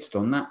 Southgate's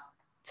done that.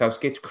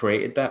 Southgate's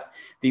created that.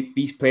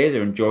 These players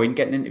are enjoying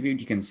getting interviewed.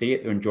 You can see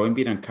it. They're enjoying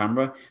being on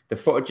camera. The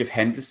footage of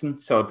Henderson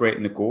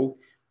celebrating the goal.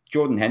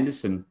 Jordan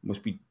Henderson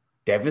must be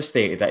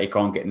devastated that he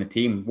can't get in the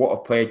team. What a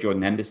player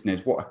Jordan Henderson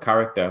is. What a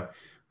character.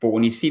 But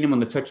when you've seen him on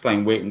the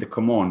touchline waiting to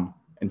come on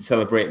and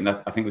celebrating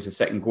that, I think it was the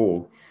second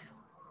goal,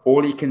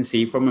 all you can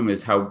see from him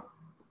is how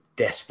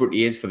desperate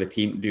he is for the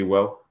team to do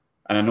well.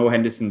 And I know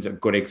Henderson's a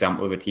good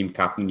example of a team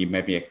captain. You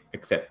maybe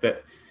expect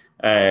it,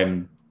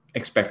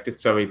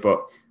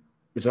 but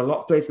there's a lot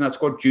of players in that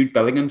squad. Jude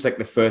Bellingham's like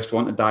the first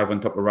one to dive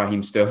on top of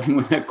Raheem Sterling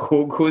when that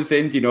goal goes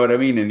in. Do you know what I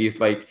mean? And he's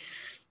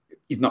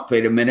not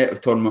played a minute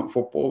of tournament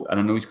football. And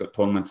I know he's got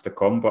tournaments to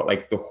come, but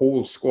like the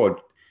whole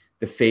squad,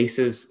 the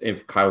faces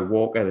of Kyle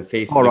Walker, the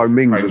faces Tyrone of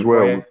Mings as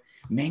well.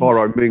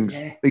 Tyrone Mings,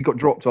 yeah. He got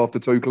dropped after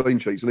 2 clean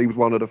sheets, and he was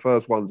one of the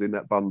first ones in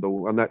that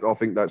bundle. And that, I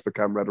think that's the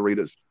camaraderie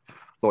that's,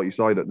 like you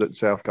say, that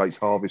Southgate's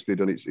harvested,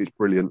 and it's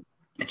brilliant.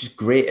 It's just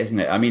great, isn't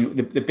it? I mean,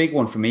 the big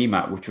one for me,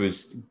 Matt, which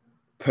was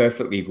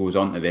perfectly goes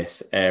on to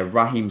this,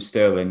 Raheem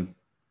Sterling.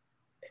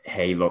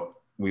 Hey, look,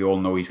 we all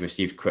know he's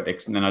received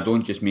critics, and I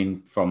don't just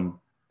mean from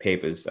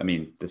papers. I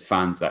mean, there's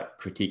fans that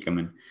critique him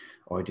and,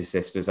 he does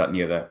this, does that, and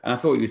the other. And I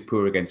thought he was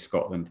poor against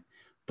Scotland.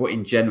 But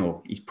in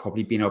general, he's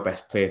probably been our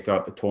best player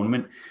throughout the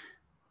tournament.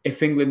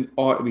 If England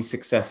are to be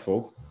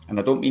successful, and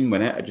I don't mean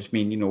win it, I just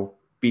mean,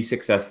 be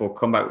successful,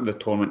 come back to the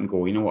tournament and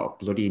go, you know what,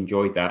 I bloody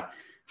enjoyed that.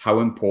 How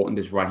important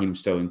is Raheem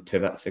Sterling to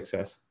that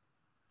success?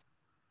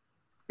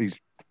 He's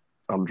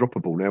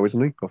undroppable now,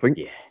 isn't he? I think.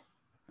 Yeah,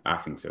 I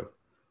think so.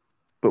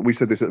 But we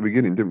said this at the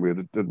beginning, didn't we?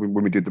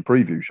 When we did the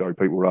preview show,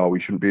 people were,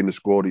 he shouldn't be in the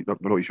squad. He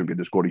shouldn't be in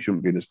the squad. He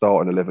shouldn't be in the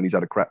starting 11. He's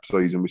had a crap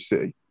season with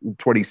City.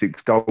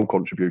 26 goal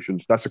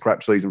contributions. That's a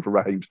crap season for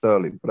Raheem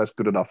Sterling, but that's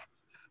good enough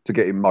to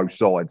get him most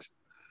sides.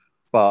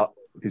 But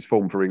his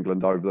form for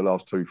England over the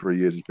last 2-3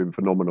 years has been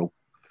phenomenal.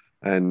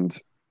 And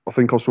I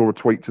think I saw a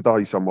tweet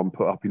today someone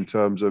put up in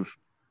terms of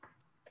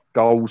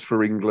goals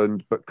for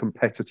England, but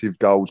competitive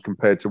goals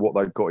compared to what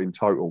they've got in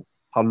total.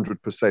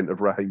 100% of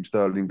Raheem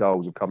Sterling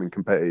goals have come in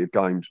competitive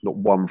games, not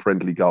one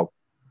friendly goal.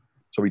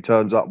 So he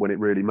turns up when it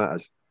really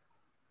matters.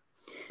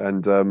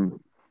 And I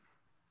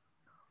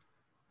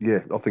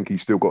think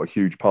he's still got a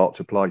huge part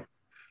to play.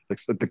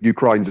 The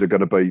Ukrainians are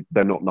going to be,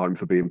 they're not known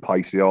for being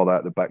pacey, are they,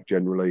 at the back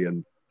generally?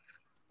 And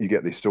you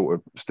get this sort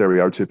of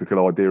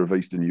stereotypical idea of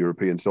Eastern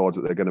European sides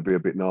that they're going to be a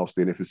bit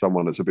nasty. And if there's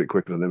someone that's a bit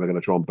quicker than them, they're going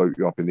to try and boot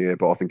you up in the air.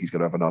 But I think he's going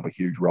to have another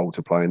huge role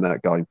to play in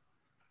that game.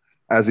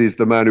 As is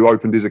the man who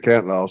opened his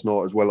account last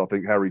night as well. I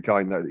think Harry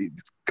Kane, that it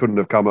couldn't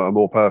have come at a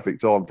more perfect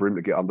time for him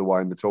to get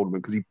underway in the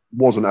tournament, because he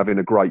wasn't having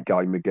a great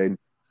game again.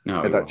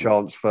 No, had that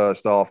chance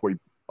first half where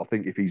I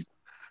think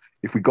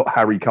if we got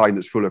Harry Kane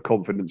that's full of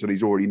confidence and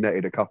he's already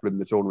netted a couple in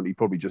the tournament, he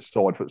probably just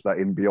side foots that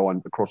in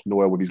behind across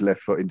Noel with his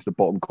left foot into the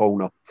bottom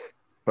corner.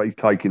 But he's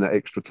taking that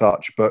extra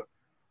touch. But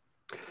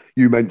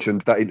you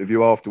mentioned that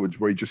interview afterwards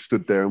where he just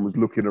stood there and was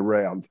looking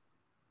around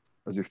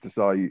as if to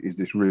say, is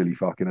this really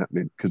fucking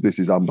happening? Because this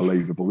is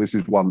unbelievable. This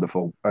is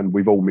wonderful. And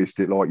we've all missed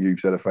it, like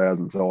you've said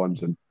 1,000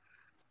 times. And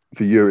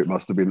for you, it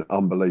must have been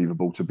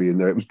unbelievable to be in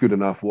there. It was good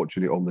enough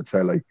watching it on the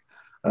telly.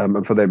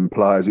 And for them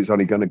players, it's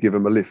only going to give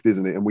them a lift,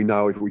 isn't it? And we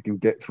know if we can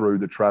get through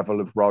the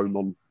travel of Rome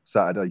on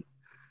Saturday,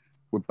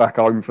 we're back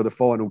home for the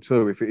final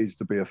 2, if it is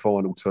to be a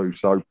final 2.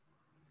 So,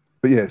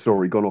 but yeah,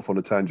 sorry, gone off on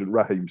a tangent.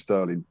 Raheem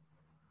Sterling,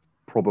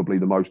 probably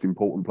the most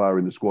important player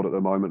in the squad at the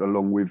moment,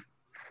 along with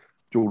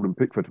Jordan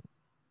Pickford.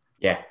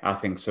 Yeah, I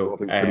think so. I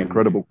think it's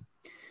incredible.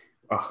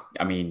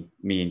 I mean,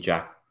 me and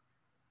Jack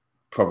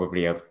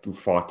probably are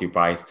far too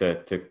biased to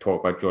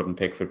talk about Jordan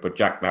Pickford. But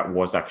Jack, that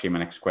was actually my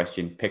next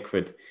question.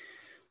 Pickford,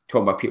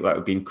 talking about people that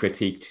have been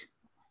critiqued.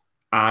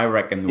 I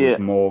reckon there was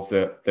more of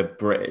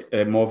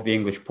the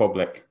English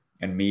public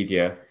and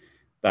media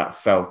that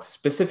felt,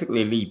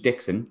 specifically Lee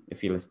Dixon,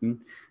 if you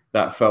listen,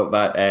 that felt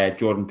that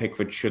Jordan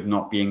Pickford should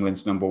not be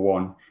England's number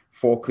 1.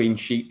 4 clean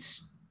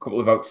sheets, a couple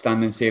of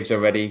outstanding saves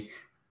already.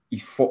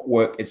 His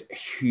footwork is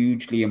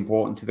hugely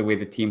important to the way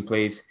the team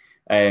plays.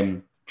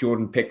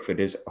 Jordan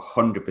Pickford is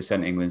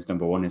 100% England's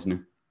number 1, isn't he?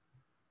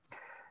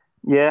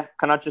 Yeah,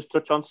 can I just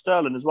touch on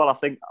Sterling as well? I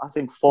think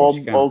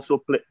form also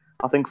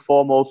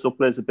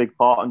plays a big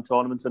part in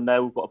tournaments, and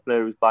there we've got a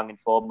player who's banging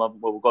form.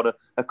 We've got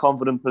a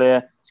confident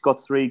player. He's got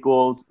 3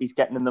 goals. He's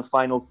getting in the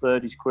final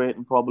third. He's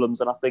creating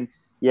problems, and I think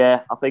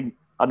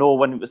I know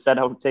when it was said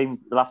how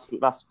teams last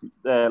week,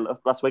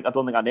 I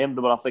don't think I named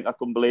him, but I think I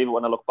couldn't believe it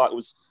when I look back. It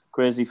was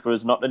crazy for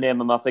us not to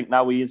name him. I think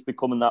now he is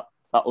becoming that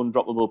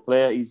undroppable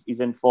player. He's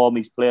in form.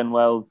 He's playing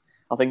well.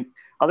 I think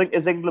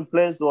as England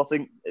players, though, I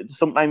think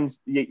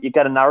sometimes you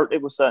get a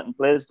narrative with certain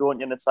players, don't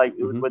you? And it's like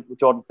with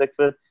Jordan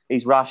Pickford,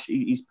 he's rash,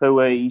 he's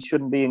poor, he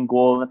shouldn't be in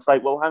goal. And it's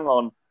like, well, hang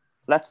on,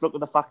 let's look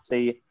at the facts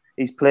here.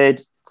 He's played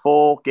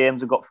 4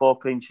 games and got 4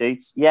 clean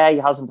sheets. Yeah, he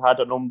hasn't had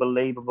an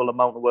unbelievable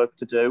amount of work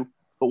to do,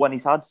 but when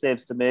he's had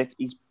saves to make,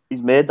 he's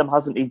made them,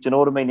 hasn't he? Do you know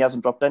what I mean? He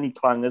hasn't dropped any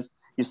clangers.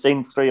 You've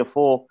seen 3 or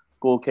 4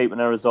 goalkeeping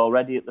errors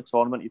already at the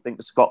tournament. You think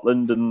of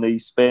Scotland and the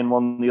Spain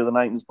one the other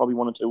night, and there's probably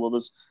 1 or 2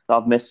 others that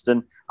I've missed.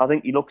 And I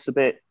think he looks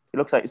like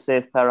a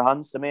safe pair of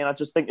hands to me. And I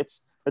just think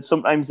it's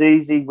sometimes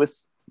easy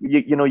with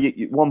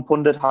one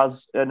pundit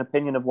has an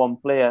opinion of one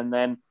player, and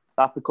then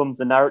that becomes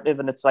the narrative.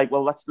 And it's like,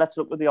 well, let's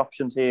look at the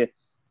options here.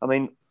 I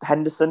mean,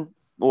 Henderson,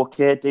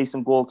 okay,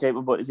 decent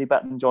goalkeeper, but is he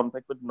better than Jordan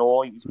Pickford?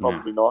 No, he's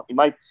probably not.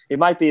 He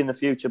might be in the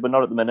future, but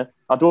not at the minute.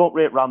 I don't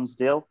rate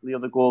Ramsdale, the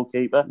other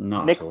goalkeeper.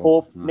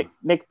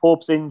 Nick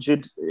Pope's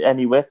injured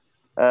anyway.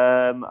 You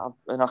know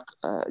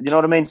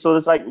what I mean? So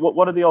there's like,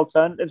 what are the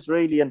alternatives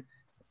really? And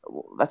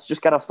let's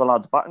just get off the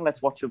lad's back and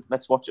let's watch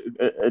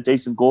a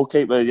decent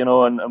goalkeeper,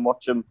 and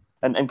watch him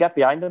and get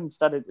behind him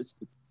instead of it's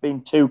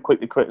being too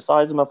quick to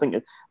criticise him. I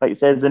think, like you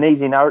said, it's an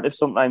easy narrative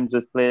sometimes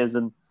with players,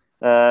 and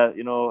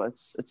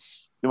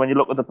it's when you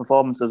look at the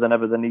performances and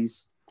everything,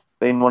 he's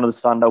been one of the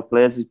standout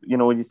players.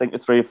 When you think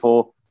of 3 or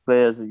 4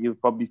 players, you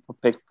probably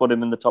put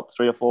him in the top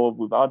 3 or 4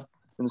 we've had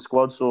in the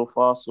squad so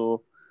far.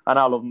 So, and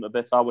I love him a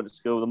bit. I went to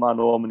school with him, I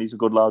know him, and he's a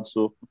good lad.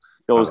 So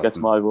he always gets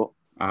my vote.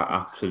 I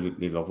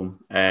absolutely love him,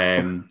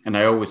 and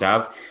I always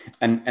have.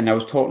 And I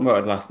was talking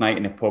about it last night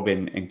in a pub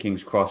in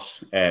King's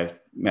Cross.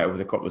 Met up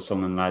with a couple of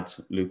Sunderland lads,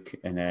 Luke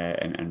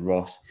and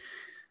Ross,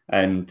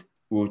 and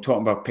we were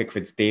talking about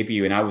Pickford's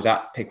debut, and I was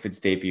at Pickford's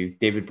debut.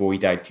 David Bowie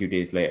died 2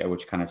 days later,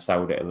 which kind of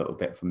soured it a little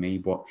bit for me.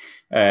 But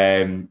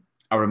I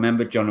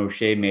remember John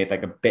O'Shea made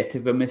like a bit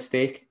of a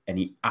mistake, and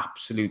he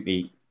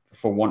absolutely,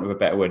 for want of a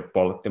better word,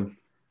 bollocked him.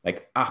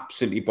 Like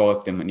absolutely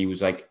bollocked him, and he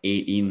was like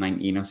 18,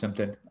 19 or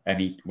something, and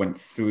he went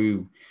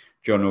through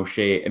John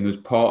O'Shea, and there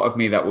was part of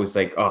me that was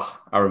like,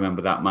 oh, I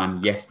remember that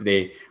man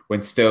yesterday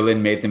when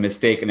Sterling made the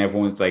mistake, and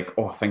everyone's like,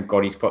 oh, thank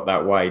God he's put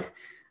that wide.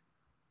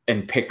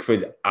 And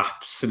Pickford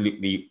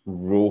absolutely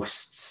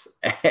roasts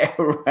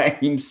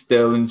Raheem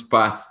Sterling's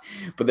pass.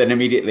 But then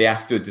immediately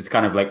afterwards, it's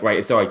kind of like, right,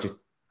 it's all right, just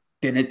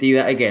didn't do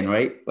that again,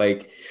 right?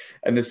 Like,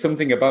 and there's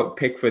something about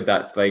Pickford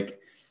that's like,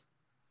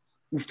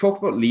 we've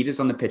talked about leaders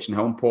on the pitch and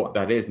how important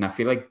that is. And I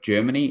feel like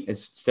Germany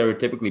has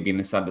stereotypically been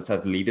the side that's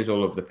had leaders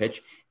all over the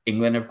pitch.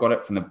 England have got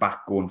it from the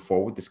back going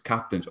forward. There's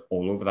captains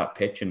all over that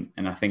pitch. And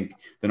I think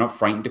they're not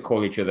frightened to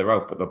call each other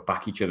out, but they'll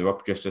back each other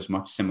up just as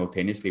much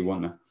simultaneously,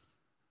 won't they?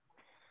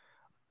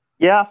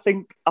 Yeah, I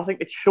think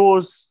it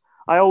shows.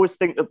 I always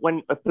think that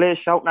when a player's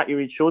shouting at you,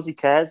 it shows he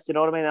cares. Do you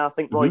know what I mean? And I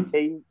think Roy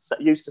Keane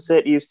used to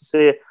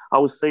say, I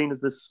was seen as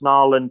this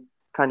snarling,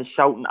 kind of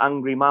shouting,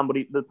 angry man. But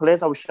the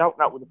players I was shouting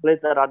at were the players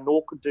that I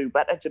know could do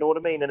better. Do you know what I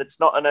mean? And it's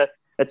not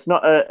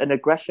an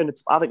aggression.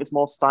 I think it's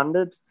more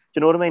standards. Do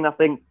you know what I mean? I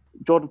think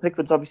Jordan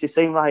Pickford's obviously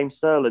seen Raheem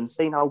Sterling,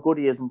 seen how good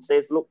he is, and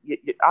says, "Look,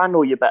 I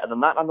know you're better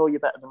than that. I know you're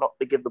better than not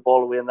to give the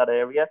ball away in that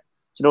area." Do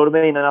you know what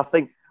I mean? And I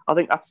think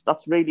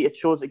that's really, it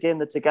shows again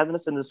the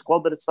togetherness in the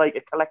squad, that it's like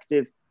a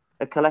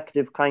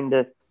collective kind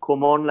of,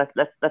 come on,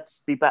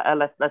 let's be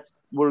better.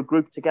 We're a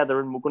group together,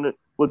 and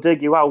we'll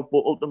dig you out.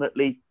 But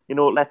ultimately,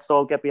 let's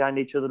all get behind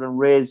each other and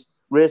raise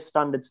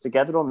standards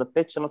together on the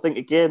pitch. And I think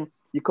again,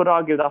 you could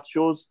argue that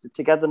shows the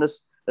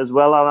togetherness as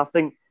well. And I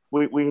think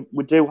we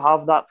do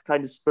have that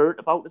kind of spirit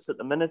about us at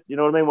the minute. You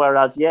know what I mean?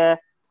 Whereas, yeah,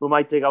 we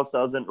might dig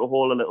ourselves into a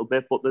hole a little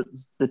bit, but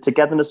the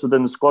togetherness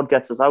within the squad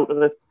gets us out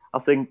of it. I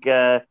think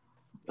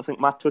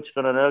Matt touched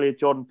on it earlier.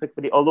 Jordan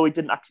Pickford, although he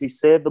didn't actually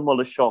save the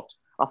Muller shot,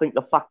 I think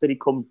the fact that he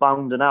comes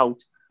bounding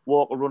out,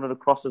 Walker running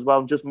across as well,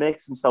 and just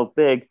makes himself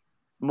big.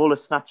 Muller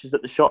snatches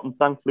at the shot, and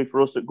thankfully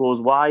for us, it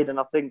goes wide. And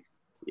I think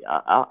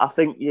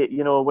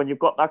when you've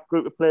got that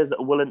group of players that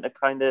are willing to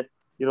kind of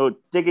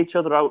dig each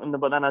other out,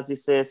 but then, as you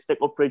say, stick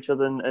up for each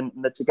other, and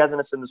the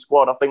togetherness in the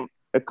squad, I think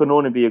it can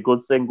only be a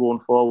good thing going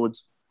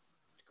forwards.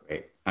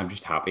 Great. I'm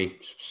just happy.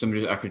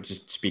 I could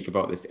just speak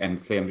about this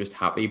endlessly. I'm just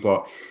happy.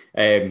 But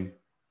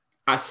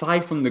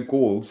aside from the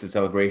goals, the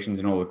celebrations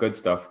and all the good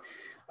stuff,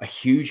 a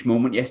huge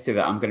moment yesterday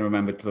that I'm going to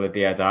remember till the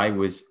day I die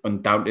was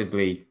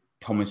undoubtedly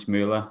Thomas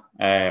Müller,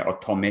 or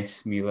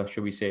Thomas Müller,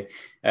 should we say,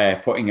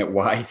 putting it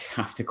wide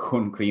after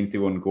going clean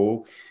through on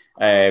goal.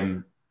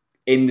 In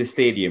the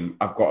stadium,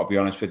 I've got to be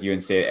honest with you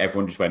and say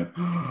everyone just went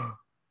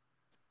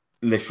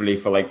literally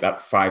for like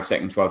that 5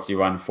 seconds whilst he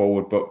ran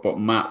forward. But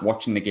Matt,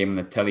 watching the game on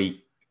the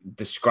telly,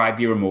 describe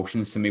your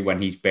emotions to me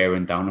when he's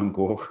bearing down on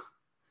goal.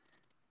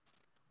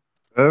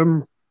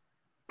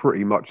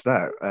 Pretty much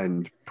that,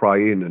 and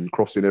praying and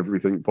crossing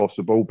everything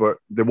possible, but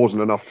there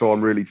wasn't enough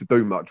time really to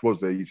do much, was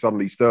there?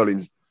 Suddenly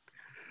Sterling's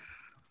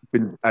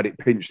been had it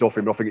pinched off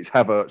him. I think it's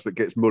Havertz that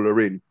gets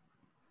Muller in,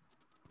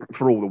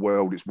 for all the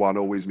world, it's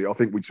 1-1, isn't it? I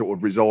think we'd sort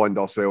of resigned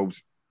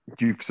ourselves.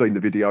 You've seen the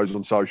videos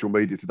on social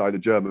media today, the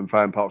German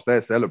fan parks,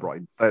 they're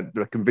celebrating.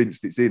 They're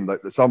convinced it's in.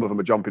 Some of them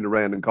are jumping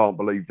around and can't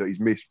believe that he's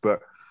missed.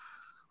 But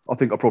I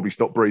think I probably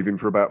stopped breathing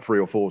for about 3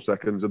 or 4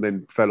 seconds and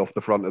then fell off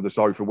the front of the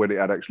sofa when it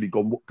had actually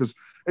gone. Because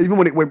even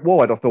when it went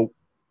wide, I thought,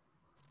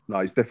 no,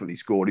 he's definitely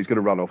scored. He's going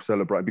to run off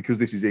celebrating because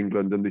this is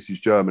England and this is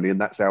Germany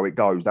and that's how it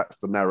goes. That's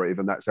the narrative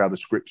and that's how the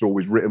script's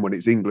always written when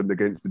it's England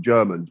against the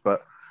Germans.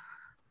 But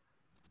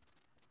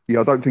yeah,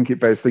 I don't think it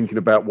bears thinking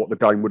about what the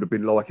game would have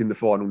been like in the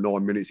final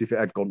 9 minutes if it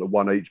had gone to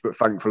 1 each. But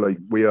thankfully,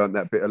 we earned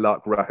that bit of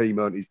luck. Raheem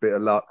earned his bit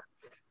of luck.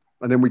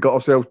 And then we got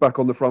ourselves back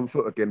on the front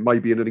foot again.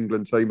 Maybe in an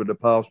England team of the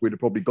past, we'd have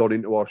probably got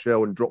into our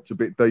shell and dropped a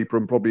bit deeper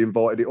and probably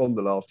invited it on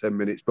the last 10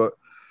 minutes. But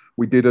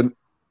we didn't.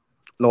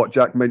 Like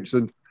Jack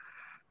mentioned,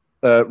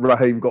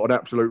 Raheem got an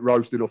absolute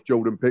roasting off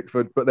Jordan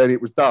Pickford, but then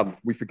it was done.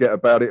 We forget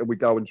about it and we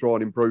go and try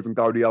and improve and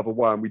go the other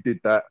way. And we did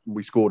that. And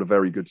we scored a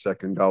very good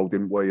second goal,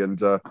 didn't we?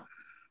 And I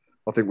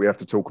think we have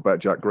to talk about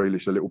Jack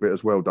Grealish a little bit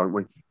as well, don't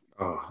we?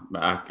 Oh,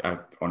 I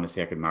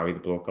honestly, I could marry the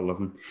bloke. I love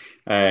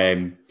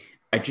him.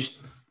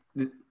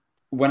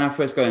 When I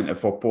first got into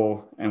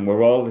football, and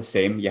we're all the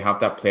same, you have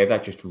that player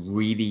that just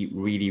really,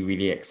 really,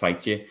 really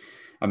excites you.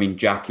 I mean,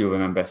 Jack, you'll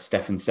remember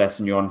Stefan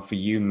Sessegnon. For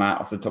you, Matt,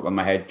 off the top of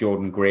my head,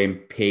 Jordan Graham,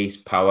 pace,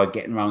 power,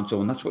 getting around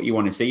zone. That's what you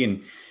want to see.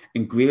 And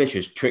Grealish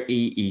is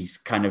tricky. He's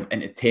kind of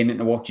entertaining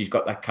to watch. He's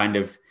got that kind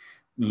of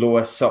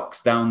lower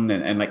socks down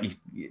and like he's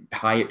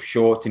high up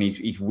shorts and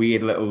he's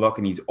weird little look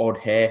and he's odd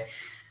hair.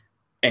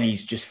 And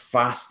he's just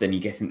fast and he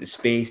gets into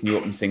space and he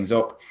opens things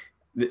up.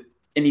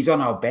 And he's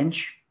on our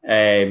bench.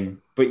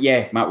 But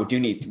yeah, Matt, we do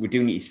need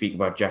to speak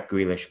about Jack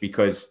Grealish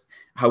because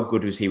how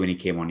good was he when he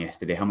came on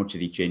yesterday? How much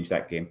did he change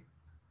that game?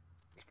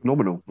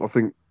 Phenomenal. I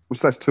think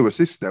that's 2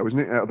 assists now, isn't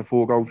it? Out of the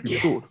 4 goals we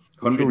scored.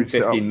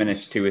 115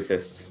 minutes, 2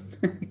 assists.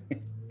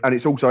 And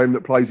it's also him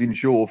that plays in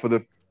Shaw for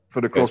the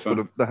cross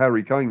for the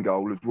Harry Kane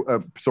goal.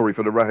 For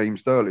the Raheem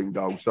Sterling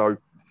goal. So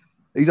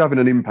he's having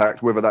an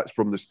impact, whether that's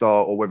from the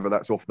start or whether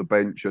that's off the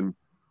bench. And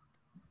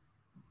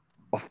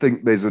I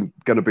think there's going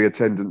to be a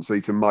tendency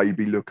to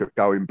maybe look at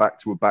going back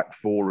to a back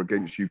 4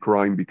 against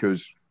Ukraine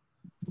because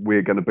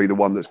we're going to be the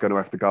one that's going to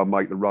have to go and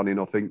make the run in.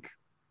 I think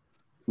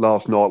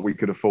last night we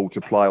could afford to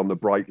play on the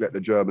break, let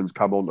the Germans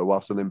come onto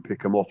us and then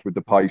pick them off with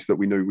the pace that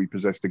we knew we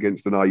possessed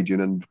against an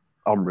aging and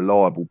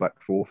unreliable back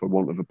 4 for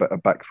want of a better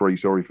back 3,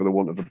 sorry for the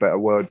want of a better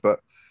word. But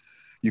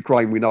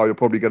Ukraine, we know, are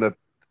probably going to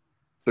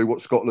do what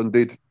Scotland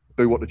did,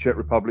 do what the Czech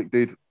Republic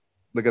did.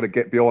 They're going to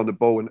get behind the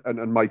ball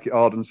and make it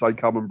hard and say,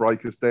 come and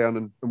break us down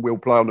and we'll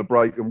play on the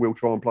break and we'll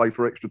try and play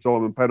for extra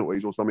time and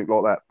penalties or something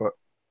like that. But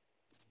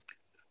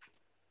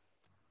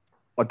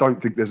I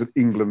don't think there's an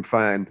England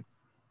fan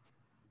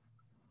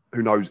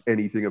who knows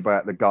anything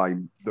about the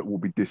game that will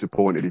be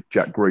disappointed if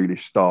Jack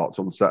Grealish starts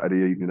on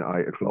Saturday evening at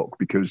 8 o'clock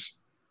because,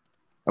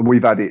 and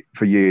we've had it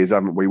for years,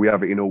 haven't we? We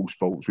have it in all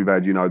sports. We've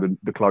had,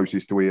 the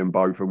closest to Ian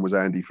Botham was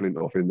Andy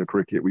Flintoff in the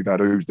cricket. We've had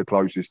who's the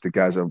closest to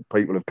Gazza.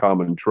 People have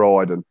come and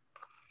tried and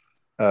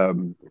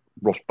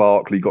Ross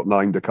Barkley got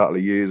named a couple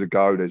of years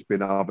ago. There's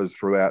been others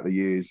throughout the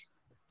years.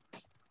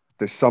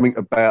 There's something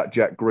about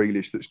Jack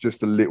Grealish that's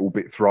just a little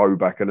bit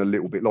throwback and a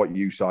little bit, like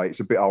you say,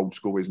 it's a bit old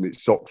school, isn't it?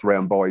 Socks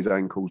round by his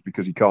ankles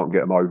because he can't get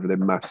them over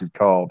them massive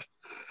calves.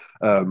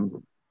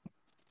 The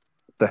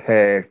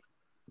hair,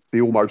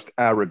 the almost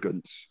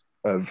arrogance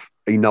of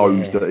he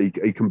knows that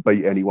he can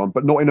beat anyone,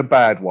 but not in a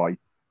bad way.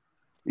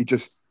 He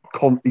just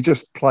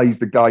plays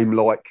the game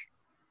like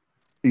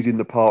he's in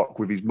the park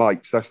with his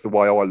mates. That's the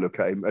way I look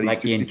at him. And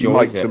like if he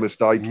makes a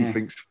mistake, he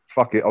thinks,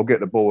 fuck it, I'll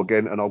get the ball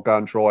again and I'll go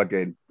and try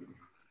again.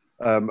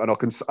 And I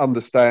can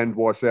understand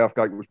why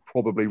Southgate was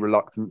probably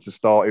reluctant to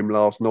start him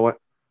last night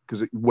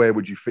because where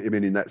would you fit him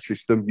in that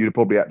system? You'd have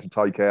probably had to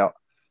take out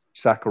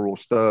Saka or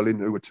Sterling,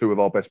 who were 2 of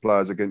our best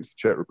players against the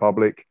Czech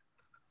Republic.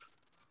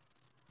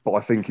 But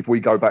I think if we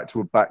go back to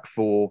a back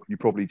 4, you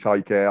probably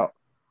take out,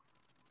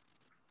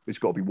 it's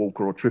got to be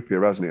Walker or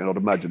Trippier, hasn't it? And I'd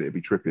imagine it'd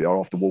be Trippier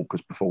after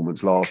Walker's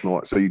performance last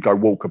night. So you go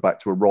Walker back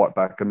to a right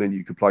back and then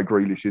you could play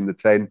Grealish in the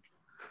 10.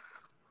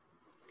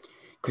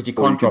 Because you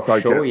can't drop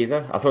Shaw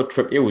either. I thought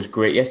Trippier was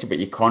great yesterday, but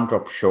you can't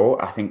drop Shaw.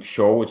 I think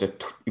Shaw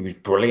was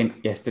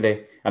brilliant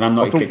yesterday. And I'm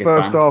not his biggest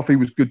fan. First half, he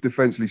was good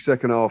defensively.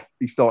 Second half,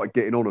 he started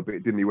getting on a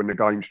bit, didn't he, when the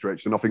game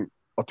stretched? And I think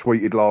I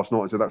tweeted last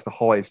night and said that's the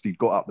highest he'd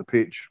got up the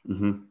pitch.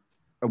 Mm-hmm.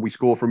 And we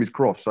score from his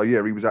cross. So,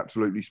 yeah, he was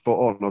absolutely spot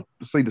on.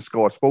 I see the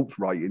Sky Sports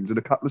ratings and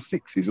a couple of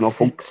 6s. And I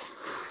thought,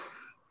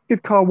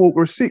 give Kyle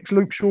Walker a 6,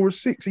 Luke Shaw a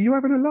 6. Are you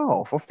having a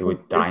laugh? I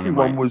thought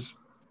everyone was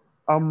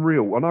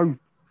unreal. I know.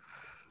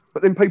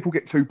 But then people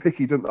get too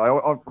picky, don't they?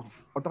 I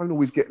don't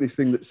always get this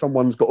thing that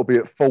someone's got to be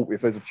at fault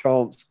if there's a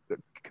chance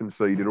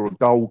conceded or a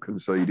goal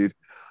conceded.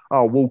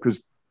 Oh,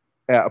 Walker's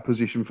out of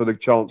position for the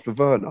chance for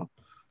Werner.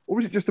 Or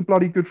is it just a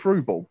bloody good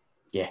through ball?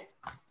 Yeah.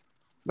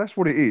 That's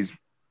what it is.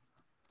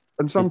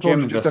 And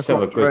sometimes the Germans are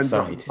still a good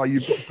side.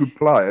 You've got good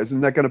players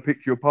and they're going to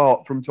pick you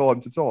apart from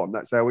time to time.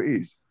 That's how it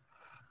is.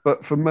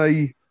 But for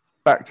me,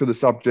 back to the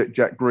subject,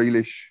 Jack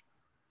Grealish,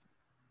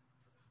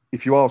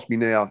 if you ask me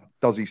now,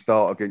 does he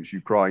start against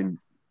Ukraine?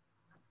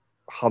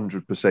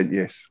 100%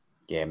 yes.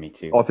 Yeah, me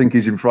too. I think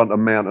he's in front of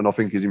Mount, and I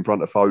think he's in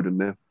front of Foden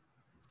now.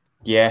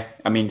 Yeah,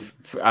 I mean,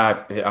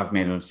 I've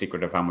made no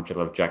secret of how much I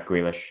love Jack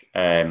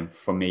Grealish.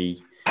 For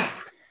me,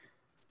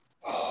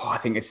 I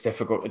think it's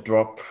difficult to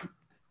drop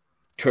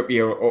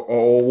Trippier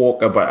or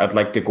Walker, but I'd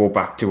like to go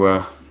back to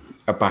a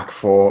back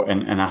four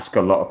and ask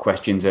a lot of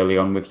questions early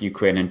on with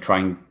Ukraine and try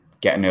and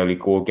get an early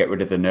goal, get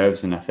rid of the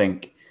nerves. And I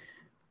think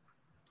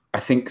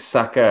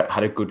Saka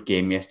had a good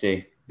game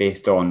yesterday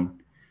based on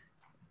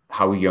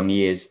how young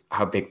he is,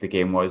 how big the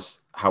game was,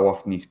 how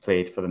often he's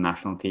played for the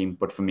national team.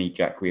 But for me,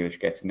 Jack Grealish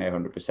gets in there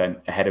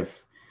 100% ahead of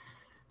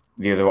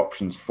the other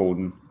options,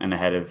 Foden, and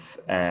ahead of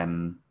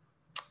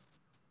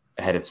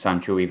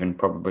Sancho even,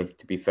 probably,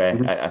 to be fair.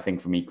 Mm-hmm. I think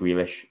for me,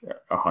 Grealish,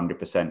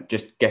 100%.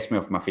 Just gets me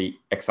off my feet,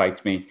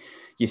 excites me.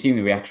 You seen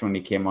the reaction when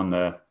he came on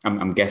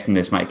I'm guessing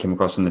this might have come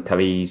across on the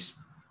tellies,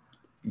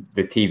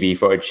 the TV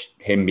footage,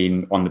 him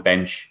being on the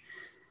bench.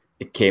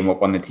 It came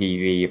up on the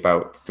TV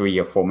about 3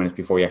 or 4 minutes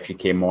before he actually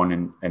came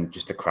on, and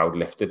just the crowd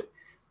lifted.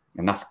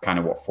 And that's kind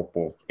of what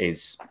football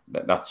is.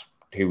 That's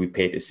who we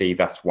pay to see.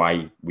 That's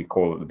why we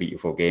call it the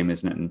beautiful game,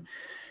 isn't it?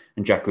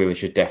 And Jack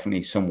Grealish is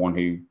definitely someone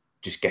who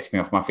just gets me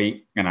off my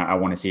feet, and I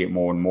want to see it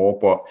more and more.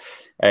 But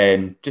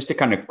just to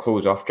kind of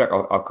close off, Jack,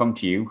 I'll come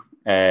to you.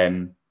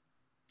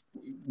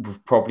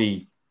 We've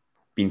probably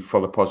been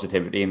full of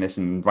positivity in this,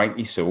 and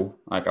rightly so.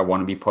 Like, I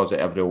want to be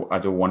positive. I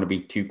don't want to be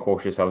too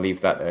cautious. I'll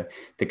leave that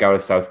to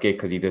Gareth Southgate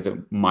because he does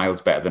it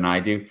miles better than I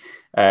do.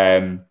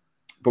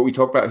 But we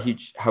talked about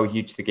how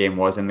huge the game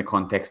was in the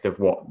context of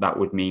what that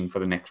would mean for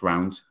the next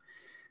round.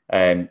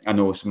 I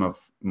know some of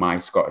my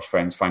Scottish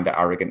friends find it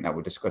arrogant that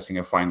we're discussing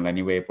a final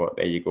anyway, but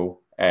there you go.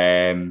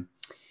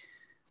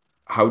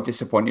 How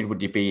disappointed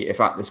would you be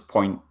if at this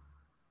point,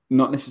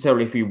 not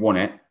necessarily if we won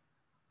it,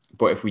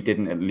 but if we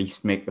didn't at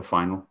least make the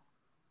final?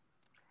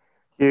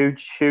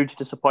 Huge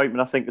disappointment.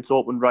 I think it's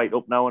opened right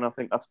up now, and I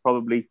think that's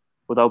probably,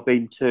 without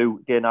being too,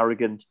 again,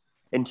 arrogant,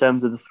 in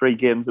terms of the 3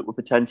 games that we're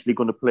potentially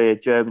going to play,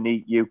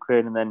 Germany,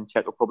 Ukraine, and then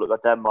Czech Republic or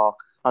Denmark.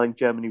 I think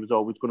Germany was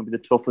always going to be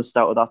the toughest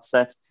out of that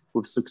set.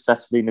 We've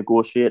successfully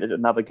negotiated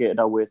and navigated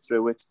our way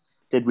through it.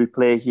 Did we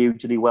play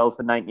hugely well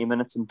for 90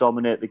 minutes and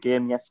dominate the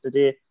game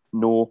yesterday?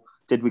 No.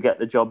 Did we get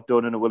the job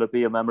done, and will it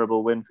be a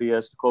memorable win for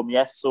years to come?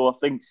 Yes. So I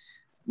think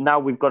now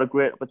we've got a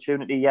great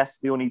opportunity. Yes,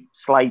 the only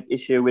slight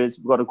issue is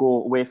we've got to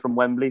go away from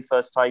Wembley,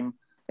 first time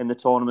in the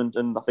tournament,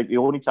 and I think the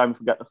only time if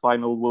we get the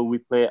final will we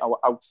play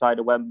outside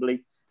of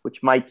Wembley,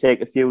 which might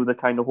take a few of the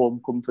kind of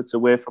home comforts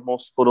away from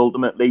us. But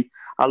ultimately,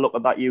 I look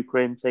at that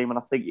Ukraine team, and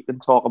I think you can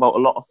talk about a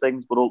lot of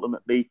things, but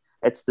ultimately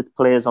it's the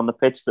players on the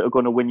pitch that are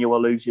going to win you or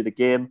lose you the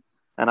game.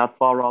 And I'd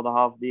far rather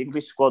have the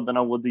English squad than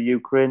I would the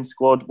Ukraine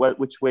squad.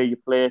 Which way you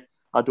play,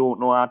 I don't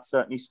know. I'd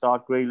certainly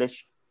start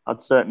Grealish.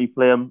 I'd certainly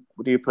play him.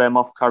 Do you play him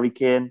off Harry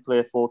Kane?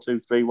 Play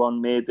 4-2-3-1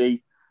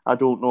 maybe? I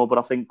don't know, but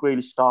I think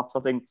Grealish starts. I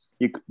think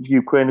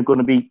Ukraine are going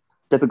to be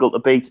difficult to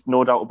beat,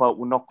 no doubt about.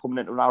 We're not coming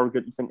into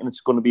arrogant and thinking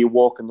it's going to be a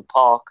walk in the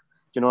park.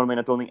 Do you know what I mean?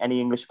 I don't think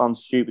any English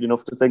fan's stupid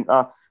enough to think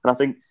that. And I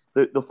think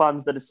the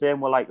fans that are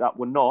saying we're like that,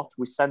 we're not.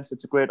 We sense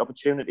it's a great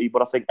opportunity,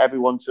 but I think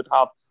everyone should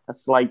have a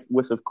slight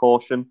whiff of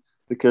caution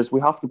because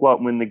we have to go out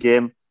and win the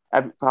game.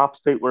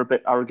 Perhaps people were a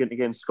bit arrogant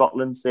against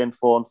Scotland, saying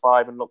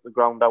 4-5 and look the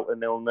ground out at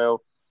 0-0.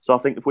 So I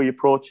think if we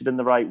approach it in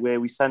the right way,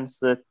 we sense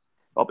the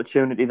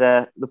opportunity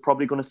there. They're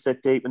probably going to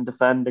sit deep and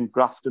defend and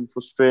graft and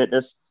frustrate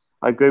us.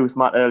 I agree with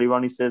Matt earlier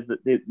on. He says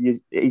that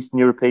the Eastern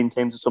European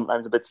teams are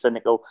sometimes a bit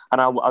cynical. And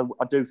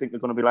I do think they're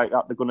going to be like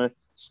that. They're going to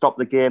stop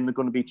the game. They're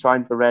going to be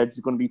trying for reds.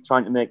 They're going to be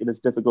trying to make it as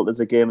difficult as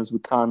a game as we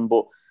can.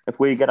 But if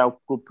we get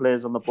out good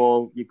players on the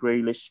ball, your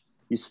Grealish,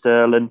 your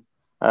Sterling,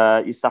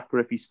 your Saka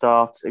if he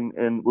starts,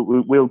 and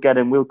we'll get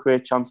him. We'll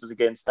create chances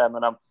against them.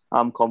 And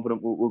I'm confident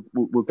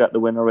we'll get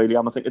the winner, really.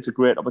 I think it's a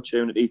great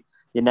opportunity.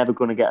 You're never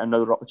going to get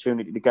another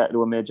opportunity to get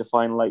to a major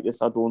final like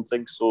this, I don't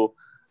think. So,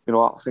 you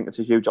know, I think it's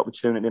a huge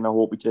opportunity and I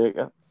hope we take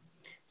it.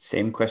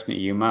 Same question to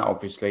you, Matt.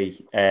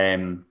 Obviously,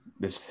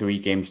 there's 3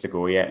 games to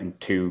go yet and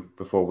 2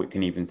 before we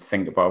can even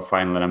think about a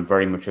final. And I'm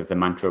very much of the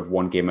mantra of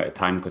 1 game at a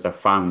time because I've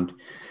found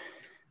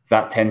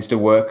that tends to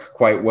work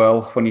quite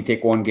well when you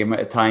take 1 game at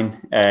a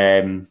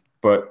time.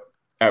 But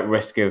at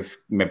risk of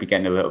maybe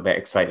getting a little bit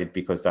excited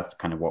because that's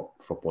kind of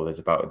what football is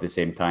about at the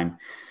same time.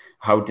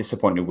 How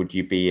disappointed would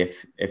you be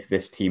if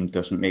this team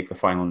doesn't make the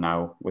final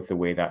now with the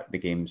way that the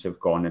games have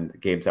gone and the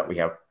games that we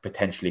have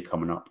potentially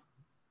coming up?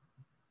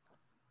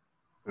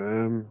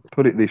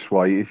 Put it this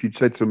way. If you'd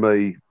said to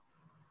me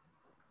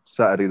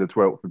Saturday the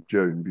 12th of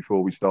June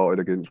before we started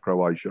against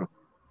Croatia,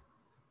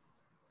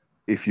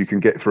 if you can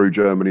get through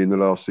Germany in the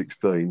last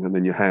 16 and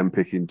then you're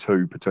handpicking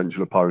 2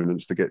 potential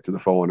opponents to get to the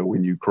final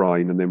in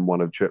Ukraine and then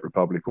one of Czech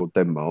Republic or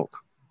Denmark,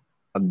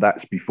 and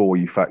that's before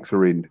you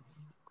factor in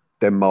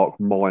Denmark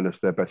minus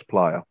their best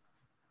player.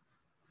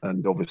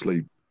 And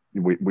obviously,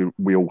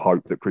 we all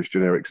hope that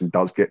Christian Eriksen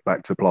does get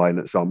back to playing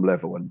at some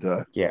level. And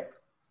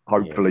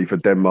hopefully for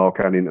Denmark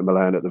and Inter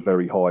Milan at the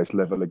very highest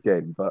level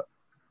again. But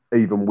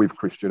even with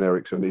Christian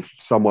Eriksen, if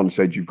someone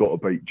said you've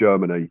got to beat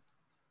Germany,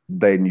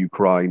 then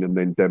Ukraine and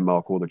then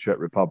Denmark or the Czech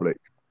Republic,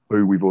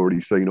 who we've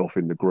already seen off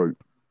in the group,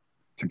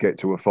 to get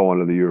to a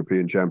final of the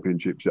European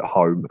Championships at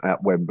home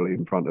at Wembley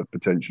in front of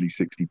potentially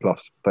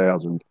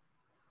 60,000+,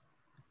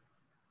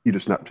 you'd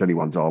have snapped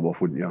anyone's arm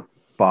off, wouldn't you?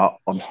 But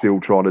I'm still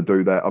trying to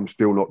do that. I'm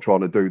still not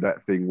trying to do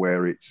that thing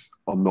where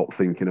I'm not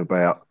thinking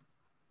about,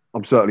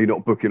 I'm certainly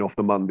not booking off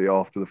the Monday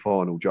after the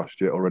final just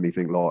yet or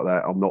anything like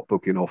that. I'm not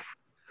booking off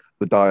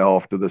the day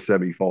after the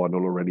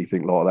semi-final or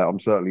anything like that. I'm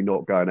certainly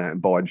not going out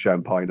and buying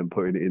champagne and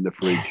putting it in the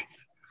fridge.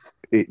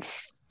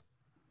 It's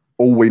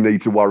all we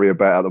need to worry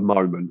about at the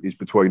moment is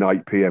between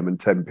 8 p.m. and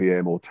 10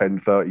 p.m. or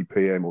 10:30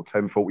 p.m. or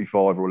 10:45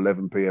 or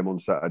 11 p.m. on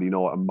Saturday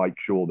night, and make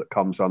sure that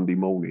come Sunday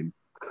morning,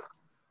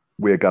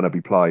 we're going to be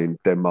playing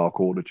Denmark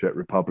or the Czech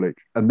Republic.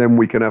 And then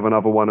we can have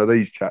another one of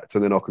these chats,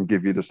 and then I can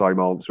give you the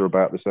same answer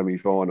about the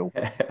semi-final.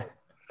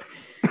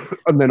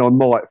 And then I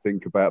might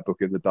think about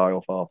booking the day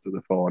off after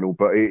the final.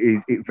 But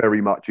it very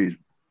much is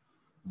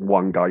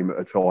one game at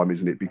a time,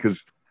 isn't it?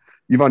 Because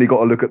you've only got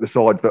to look at the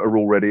sides that are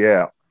already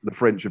out. The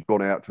French have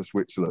gone out to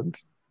Switzerland.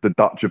 The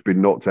Dutch have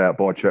been knocked out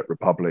by Czech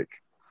Republic.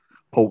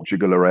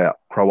 Portugal are out.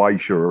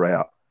 Croatia are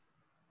out.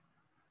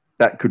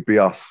 That could be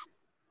us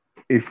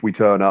if we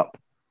turn up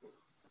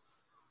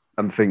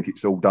and think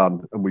it's all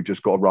done and we've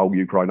just got to roll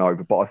Ukraine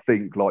over. But I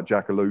think, like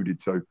Jack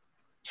alluded to,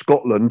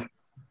 Scotland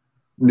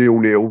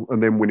 0-0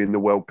 and then winning the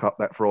World Cup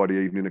that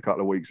Friday evening a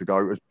couple of weeks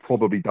ago has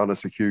probably done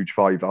us a huge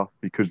favour,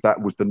 because that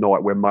was the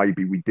night where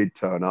maybe we did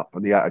turn up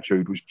and the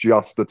attitude was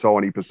just a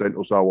tiny %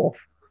 or so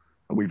off.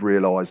 And we've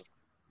realised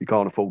you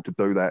can't afford to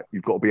do that.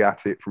 You've got to be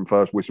at it from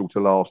first whistle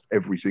to last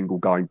every single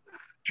game.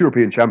 It's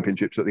European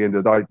Championships at the end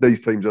of the day.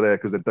 These teams are there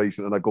because they're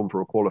decent and they've gone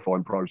through a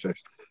qualifying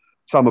process.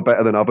 Some are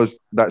better than others.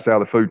 That's how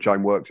the food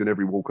chain works in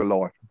every walk of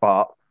life.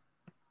 But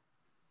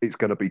it's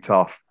going to be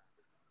tough.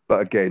 But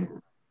again,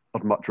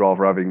 I'd much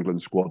rather have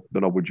England's squad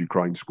than I would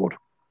Ukraine's squad.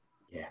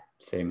 Yeah,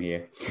 same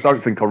here. I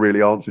don't think I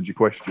really answered your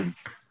question.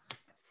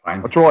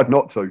 Fine. I tried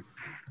not to.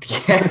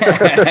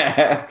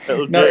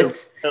 It'll do.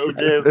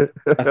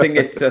 I think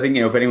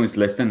if anyone's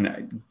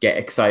listening, get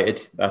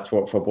excited. That's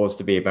what football's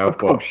to be about. Of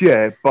course,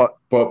 yeah, but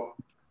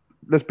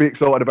let's be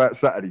excited about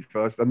Saturday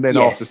first, and then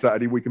yes, after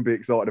Saturday we can be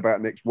excited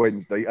about next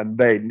Wednesday, and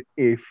then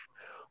if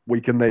we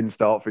can then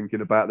start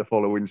thinking about the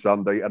following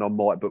Sunday, and I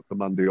might book the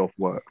Monday off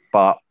work,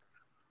 but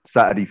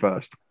Saturday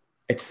first.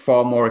 It's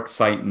far more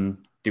exciting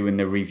doing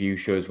the review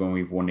shows when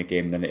we've won a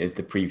game than it is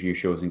the preview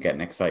shows and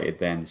getting excited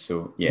then.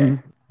 So yeah.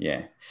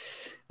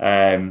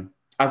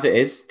 As it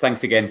is,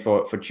 thanks again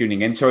for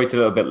tuning in. Sorry it's a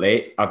little bit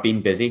late. I've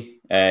been busy.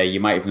 You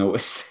might have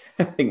noticed.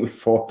 I think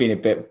we've all been a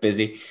bit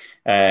busy.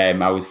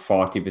 I was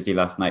far too busy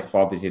last night,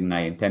 far busier than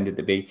I intended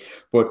to be.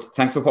 But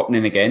thanks for popping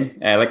in again.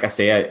 Like I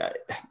say,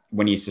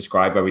 when you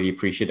subscribe, I really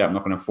appreciate it. I'm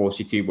not going to force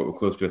you to, but we're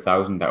close to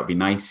 1,000. That would be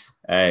nice.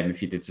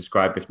 If you did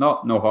subscribe. If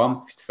not, no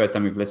harm. If it's the first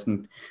time you've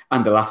listened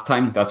and the last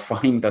time, that's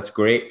fine. That's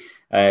great.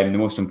 The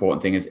most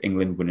important thing is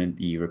England winning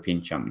the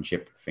European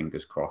Championship.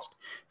 Fingers crossed.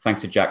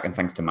 Thanks to Jack and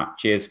thanks to Matt.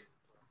 Cheers.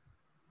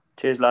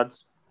 Cheers,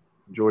 lads.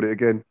 Enjoyed it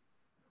again.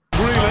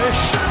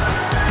 Grealish.